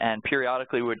developed and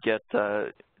periodically would get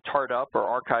tarred up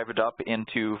or archived up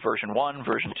into version 1,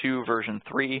 version 2, version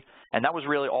 3, and that was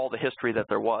really all the history that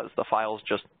there was. The files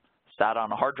just sat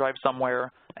on a hard drive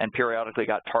somewhere and periodically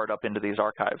got tarred up into these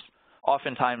archives.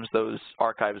 Oftentimes those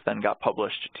archives then got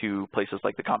published to places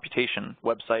like the Computation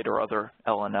website or other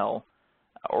LLNL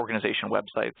organization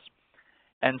websites.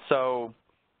 And so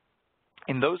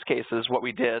in those cases, what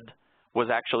we did was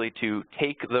actually to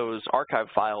take those archive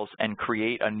files and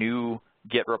create a new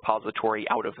Git repository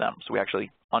out of them. So we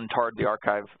actually untarred the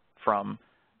archive from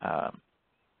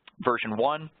version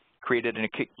 1, created a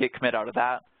Git commit out of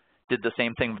that, did the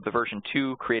same thing with the version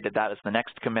 2, created that as the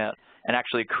next commit, and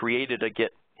actually created a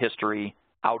Git history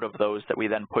out of those that we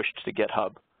then pushed to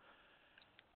GitHub.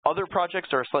 Other projects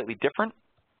are a slightly different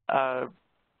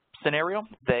scenario.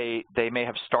 They may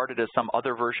have started as some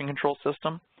other version control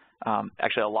system.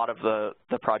 Actually, a lot of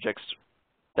the projects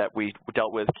that we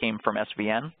dealt with came from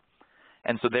SVN.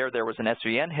 And so there was an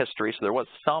SVN history, so there was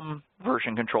some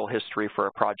version control history for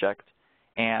a project.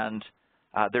 And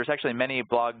there's actually many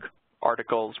blog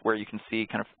articles where you can see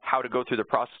kind of how to go through the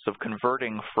process of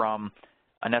converting from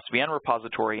an SVN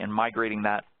repository and migrating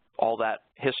all that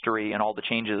history and all the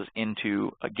changes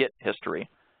into a Git history.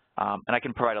 And I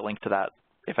can provide a link to that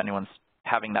if anyone's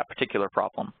having that particular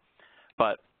problem.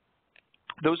 But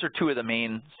those are two of the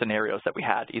main scenarios that we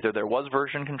had. Either there was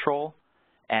version control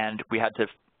and we had to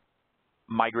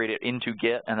migrate it into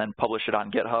Git and then publish it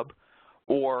on GitHub,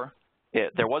 or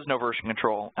there was no version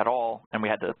control at all and we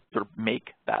had to sort of make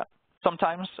that.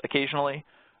 Sometimes, occasionally,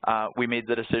 we made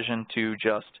the decision to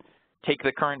just take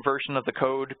the current version of the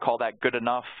code, call that good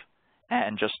enough,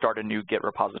 and just start a new Git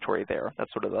repository there.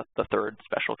 That's sort of the third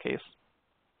special case.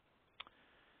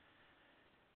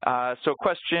 So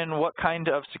question, what kind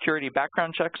of security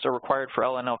background checks are required for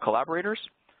LLNL collaborators?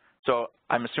 So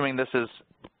I'm assuming this is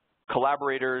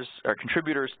collaborators or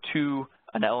contributors to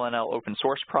an LLNL open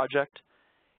source project.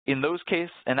 In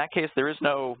that case, there is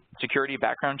no security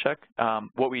background check.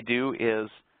 What we do is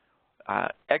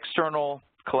external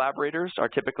collaborators are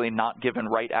typically not given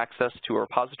write access to a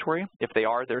repository. If they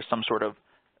are, there's some sort of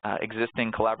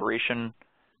existing collaboration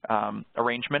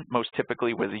arrangement, most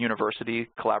typically with university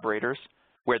collaborators,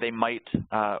 where they might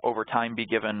over time be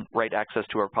given write access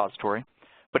to a repository.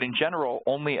 But in general,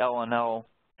 only LLNL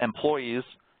employees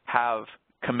have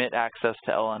commit access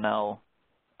to LLNL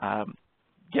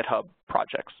GitHub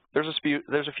projects. There's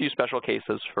a few special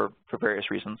cases for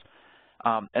various reasons.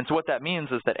 And so what that means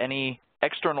is that any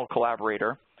external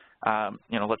collaborator,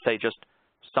 let's say just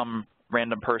some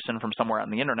random person from somewhere on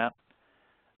the internet,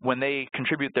 when they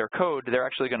contribute their code, they're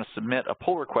actually going to submit a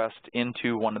pull request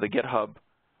into one of the GitHub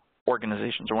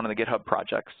organizations or one of the GitHub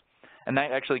projects. And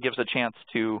that actually gives a chance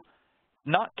to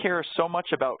not care so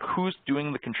much about who's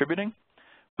doing the contributing,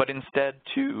 but instead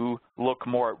to look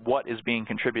more at what is being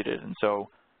contributed. And so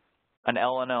an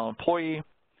LLNL employee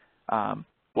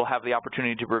will have the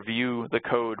opportunity to review the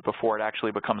code before it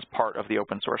actually becomes part of the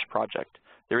open source project.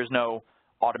 There is no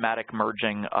automatic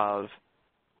merging of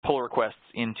pull requests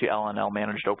into LLNL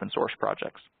managed open source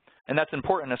projects. And that's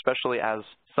important, especially as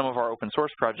some of our open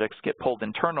source projects get pulled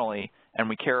internally and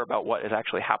we care about what is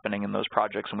actually happening in those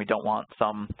projects and we don't want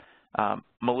some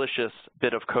malicious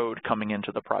bit of code coming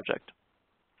into the project.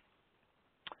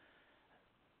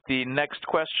 The next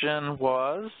question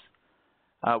was,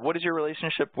 what is your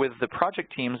relationship with the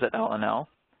project teams at LLNL?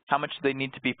 How much do they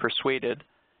need to be persuaded?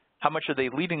 How much are they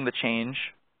leading the change?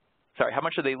 Sorry, how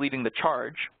much are they leading the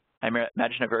charge? I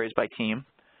imagine it varies by team.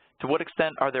 To what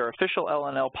extent are there official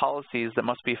LLNL policies that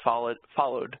must be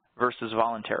followed versus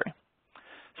voluntary?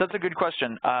 So that's a good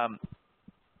question.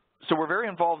 So we're very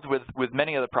involved with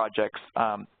many of the projects.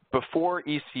 Before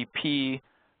ECP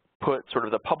put sort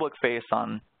of the public face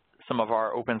on some of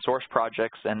our open source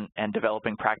projects and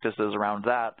developing practices around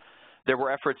that, there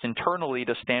were efforts internally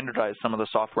to standardize some of the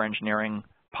software engineering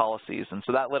policies. And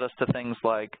so that led us to things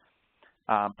like,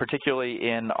 particularly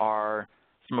in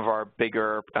some of our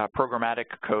bigger programmatic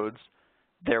codes,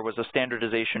 there was a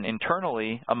standardization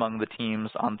internally among the teams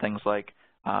on things like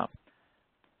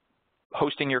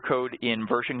hosting your code in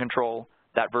version control.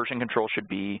 That version control should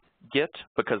be Git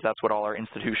because that's what all our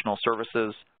institutional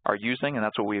services are using, and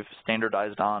that's what we've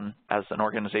standardized on as an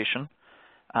organization.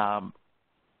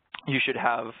 You should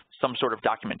have some sort of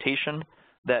documentation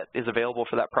that is available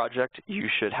for that project. You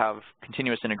should have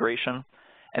continuous integration.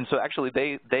 And so actually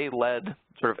they led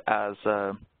sort of as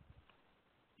a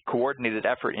coordinated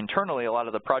effort internally. A lot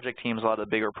of the project teams, a lot of the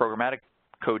bigger programmatic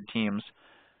code teams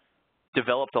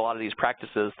developed a lot of these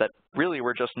practices that really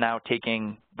were just now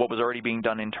taking what was already being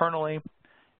done internally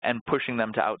and pushing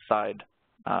them to outside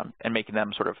and making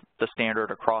them sort of the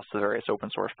standard across the various open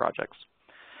source projects.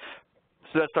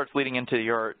 So that starts leading into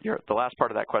the last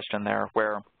part of that question there,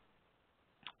 where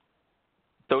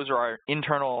those are our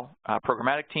internal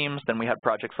programmatic teams. Then we had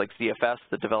projects like ZFS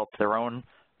that developed their own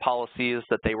policies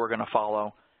that they were going to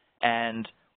follow. And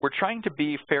we're trying to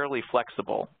be fairly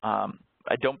flexible.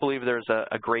 I don't believe there's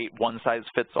a great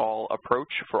one-size-fits-all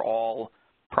approach for all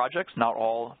projects. Not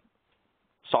all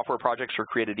software projects are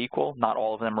created equal. Not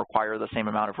all of them require the same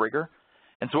amount of rigor.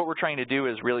 And so what we're trying to do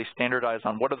is really standardize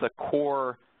on what are the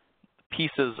core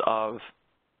pieces of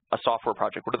a software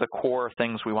project. What are the core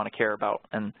things we want to care about?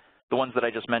 And the ones that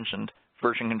I just mentioned,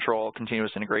 version control,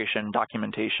 continuous integration,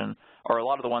 documentation, are a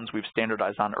lot of the ones we've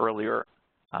standardized on earlier.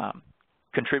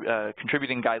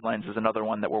 Contributing guidelines is another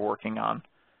one that we're working on.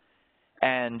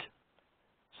 And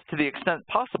to the extent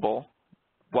possible,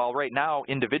 while right now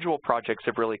individual projects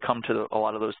have really come to a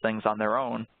lot of those things on their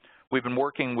own, we've been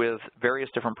working with various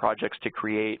different projects to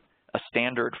create a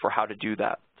standard for how to do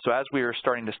that. So as we are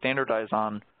starting to standardize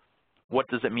on what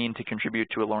does it mean to contribute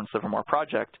to a Lawrence Livermore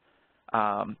project,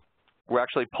 we're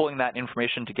actually pulling that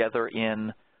information together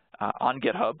on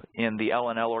GitHub in the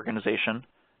LLNL organization.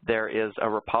 There is a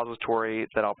repository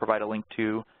that I'll provide a link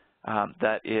to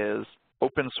that is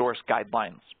open source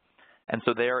guidelines. And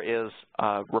so there is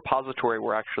a repository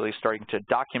we're actually starting to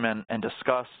document and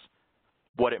discuss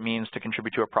what it means to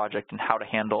contribute to a project and how to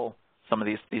handle some of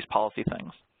these policy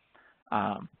things.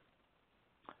 For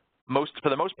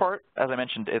the most part, as I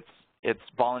mentioned, it's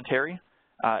voluntary,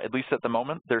 at least at the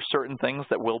moment. There's certain things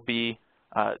that will be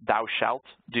thou shalt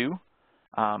do.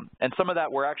 And some of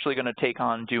that we're actually going to take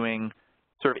on doing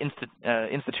sort of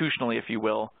institutionally, if you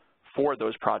will, for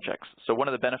those projects. So one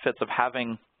of the benefits of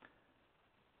having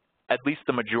at least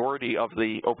the majority of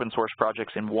the open source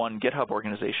projects in one GitHub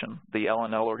organization, the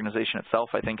LLNL organization itself,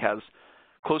 I think has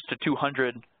close to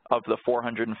 200 of the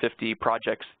 450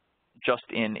 projects just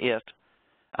in it.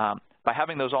 By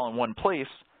having those all in one place,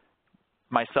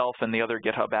 myself and the other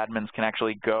GitHub admins can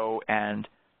actually go and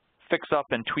fix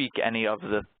up and tweak any of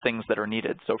the things that are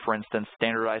needed. So for instance,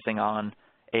 standardizing on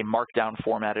a markdown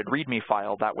formatted README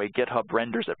file, that way GitHub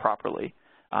renders it properly.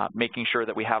 Making sure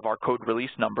that we have our code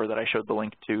release number that I showed the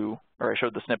link to, or I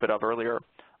showed the snippet of earlier,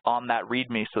 on that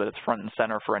README so that it's front and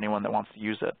center for anyone that wants to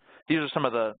use it. These are some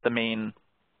of the main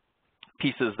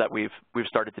pieces that we've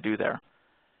started to do there.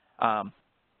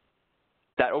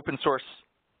 That open source,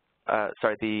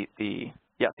 the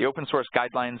open source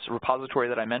guidelines repository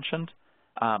that I mentioned,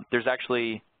 there's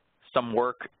actually some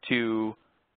work to,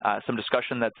 some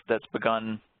discussion that's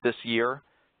begun this year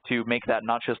to make that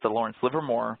not just the Lawrence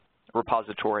Livermore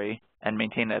repository and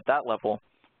maintain it at that level,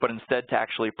 but instead to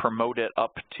actually promote it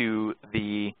up to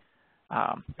the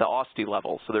OSTI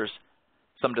level. So there's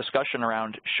some discussion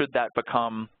around should that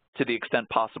become, to the extent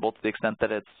possible, to the extent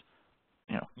that it's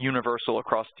universal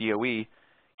across DOE,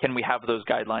 can we have those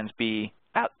guidelines be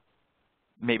at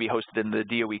maybe hosted in the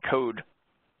DOECode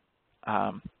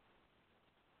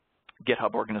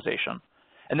GitHub organization.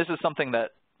 And this is something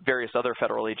that various other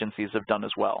federal agencies have done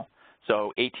as well.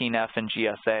 So 18F and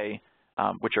GSA,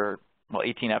 which are, well,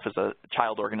 18F is a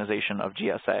child organization of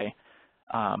GSA.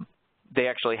 They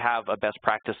actually have a best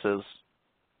practices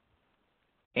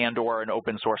and or an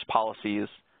open source policies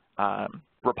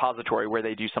repository where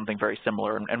they do something very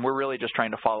similar. And we're really just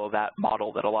trying to follow that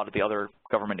model that a lot of the other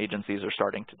government agencies are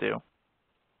starting to do.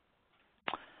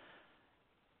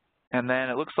 And then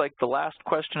it looks like the last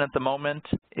question at the moment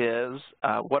is,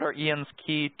 what are Ian's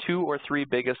key 2 or 3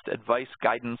 biggest advice,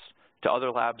 guidance to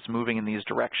other labs moving in these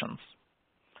directions?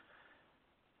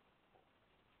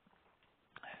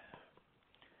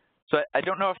 So I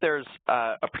don't know if there's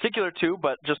a particular 2,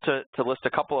 but just to list a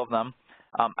couple of them,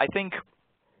 I think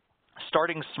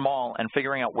starting small and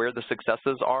figuring out where the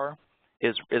successes are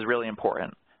is really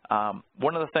important.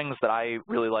 One of the things that I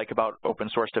really like about open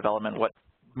source development, what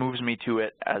moves me to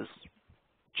it as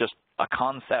just a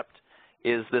concept,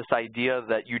 is this idea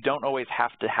that you don't always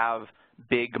have to have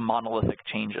big monolithic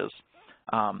changes.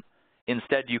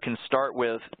 Instead, you can start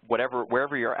with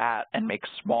wherever you're at and make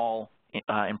small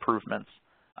improvements.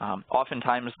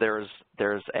 Oftentimes there's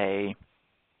a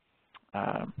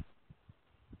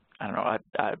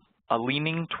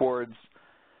leaning towards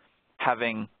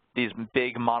having these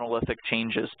big monolithic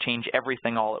changes change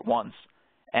everything all at once.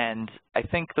 And I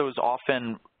think those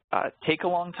often take a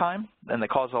long time, and they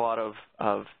cause a lot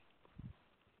of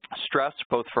stress,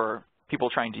 both for people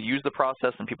trying to use the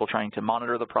process and people trying to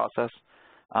monitor the process.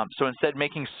 So instead,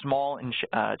 making small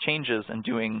changes and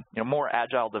doing more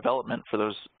agile development for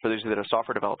those that are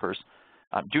software developers,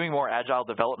 doing more agile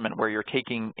development where you're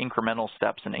taking incremental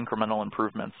steps and incremental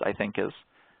improvements, I think is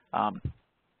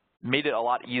made it a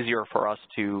lot easier for us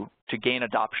to gain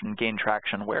adoption, gain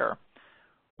traction where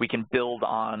we can build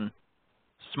on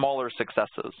smaller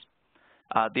successes.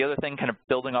 The other thing kind of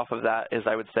building off of that is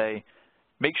I would say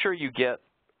make sure you get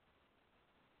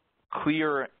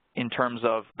clear in terms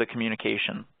of the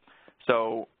communication.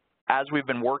 So as we've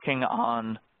been working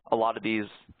on a lot of these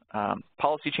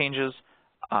policy changes,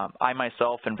 I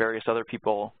myself and various other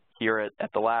people here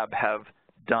at the lab have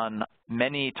done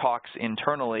many talks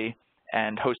internally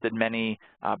and hosted many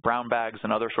brown bags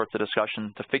and other sorts of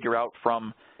discussions to figure out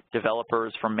from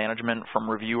developers, from management, from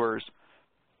reviewers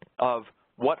of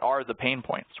what are the pain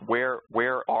points, where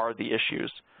are the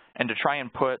issues, and to try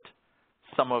and put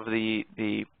some of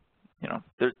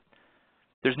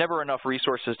there's never enough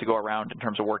resources to go around in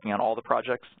terms of working on all the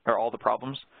projects or all the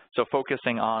problems. So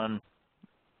focusing on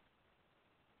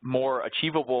more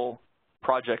achievable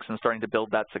projects and starting to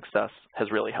build that success has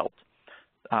really helped.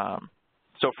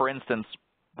 So for instance,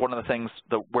 one of the things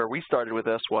where we started with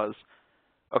this was,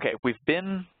 okay, we've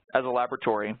been, as a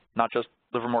laboratory, not just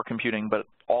Livermore Computing, but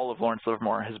all of Lawrence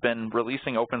Livermore has been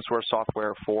releasing open source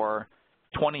software for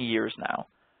 20 years now.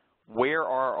 Where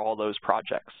are all those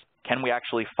projects? Can we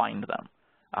actually find them?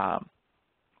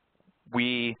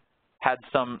 We had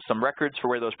some records for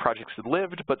where those projects had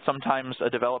lived, but sometimes a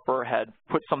developer had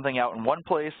put something out in one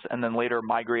place and then later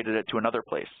migrated it to another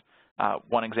place.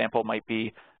 One example might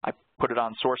be I put it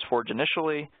on SourceForge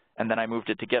initially, and then I moved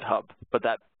it to GitHub, but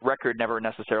that record never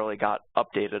necessarily got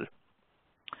updated.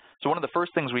 So one of the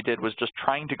first things we did was just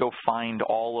trying to go find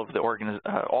all of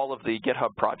the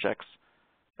GitHub projects,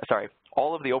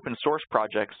 all of the open source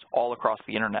projects all across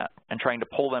the internet and trying to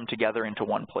pull them together into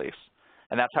one place.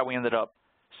 And that's how we ended up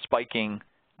spiking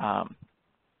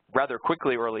rather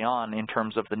quickly early on in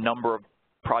terms of the number of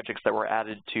projects that were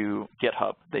added to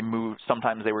GitHub. They moved,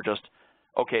 sometimes they were just,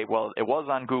 okay, well, it was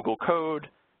on Google Code,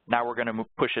 now we're going to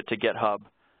push it to GitHub.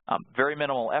 Very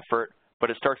minimal effort, but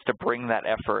it starts to bring that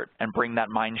effort and bring that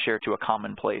mind share to a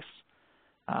common place.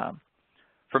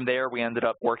 From there, we ended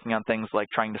up working on things like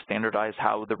trying to standardize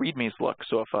how the READMEs look.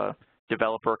 So if a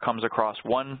developer comes across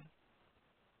one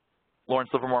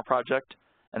Lawrence Livermore project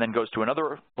and then goes to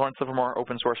another Lawrence Livermore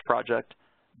open source project,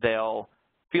 they'll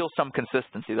feel some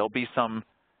consistency. There'll be some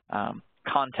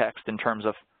context in terms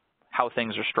of how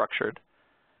things are structured.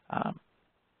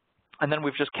 And then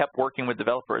we've just kept working with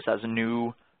developers as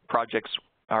new projects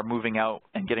are moving out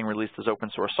and getting released as open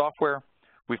source software.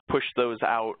 We've pushed those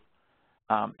out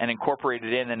and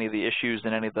incorporated in any of the issues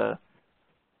and any of the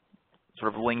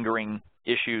sort of lingering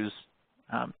issues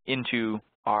into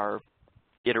our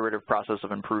iterative process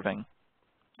of improving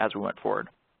as we went forward.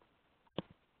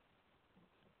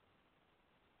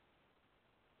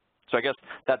 So I guess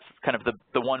that's kind of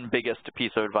the one biggest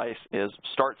piece of advice is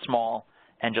start small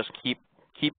and just keep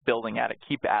building at it,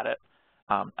 keep at it.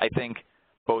 I think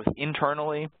both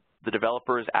internally, the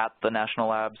developers at the national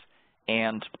labs,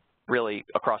 and really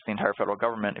across the entire federal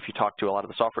government, if you talk to a lot of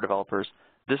the software developers,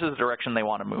 this is the direction they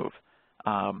want to move.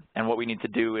 And what we need to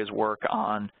do is work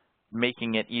on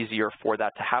making it easier for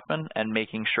that to happen and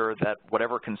making sure that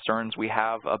whatever concerns we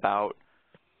have about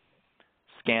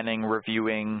scanning,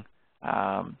 reviewing,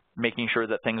 making sure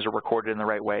that things are recorded in the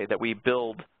right way, that we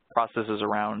build processes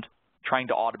around trying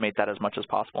to automate that as much as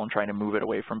possible and trying to move it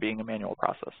away from being a manual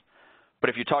process. But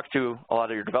if you talk to a lot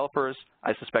of your developers,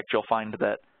 I suspect you'll find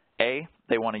that A,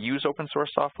 they want to use open source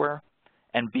software,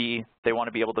 and B, they want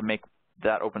to be able to make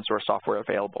that open source software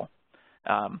available.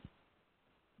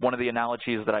 One of the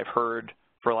analogies that I've heard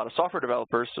for a lot of software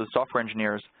developers, so software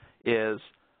engineers, is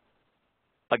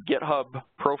a GitHub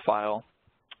profile.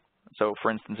 So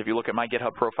for instance, if you look at my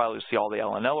GitHub profile, you see all the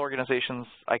LLNL organizations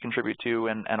I contribute to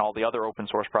and all the other open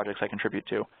source projects I contribute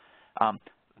to.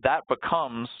 That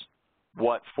becomes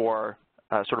what for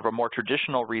sort of a more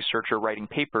traditional researcher writing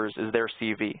papers is their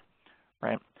CV,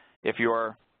 right? If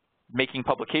you're making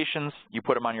publications, you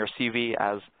put them on your CV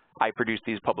as I produce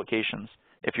these publications.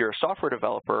 If you're a software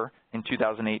developer in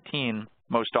 2018,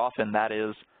 most often that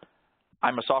is,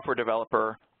 I'm a software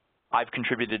developer, I've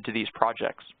contributed to these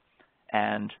projects.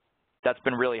 And that's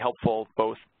been really helpful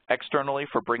both externally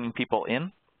for bringing people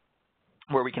in,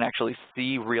 where we can actually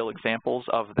see real examples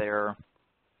of their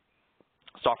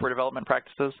software development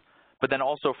practices, but then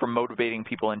also for motivating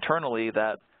people internally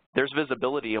that there's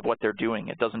visibility of what they're doing.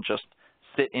 It doesn't just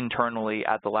sit internally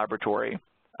at the laboratory,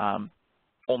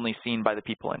 only seen by the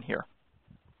people in here.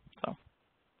 So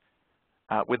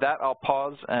with that, I'll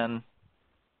pause and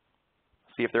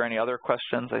see if there are any other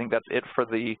questions. I think that's it for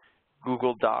the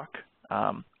Google Doc.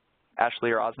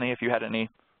 Ashley or Osni, if you had any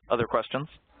other questions.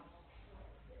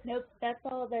 Nope, that's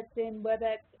all that's in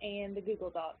WebEx and the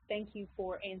Google Doc. Thank you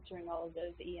for answering all of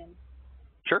those, Ian.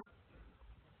 Sure.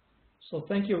 So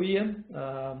thank you, Ian.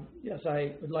 Yes,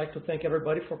 I would like to thank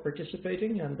everybody for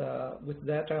participating. And with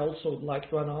that, I also would like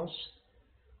to announce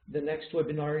the next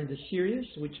webinar in the series,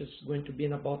 which is going to be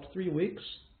in about 3 weeks.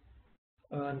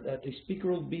 And the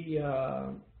speaker will be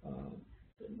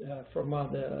from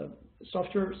the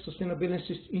Software Sustainability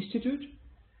Institute,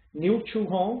 Neil Chu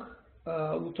Hong.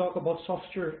 We'll talk about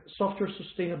software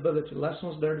sustainability,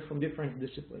 lessons learned from different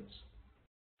disciplines.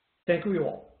 Thank you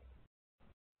all.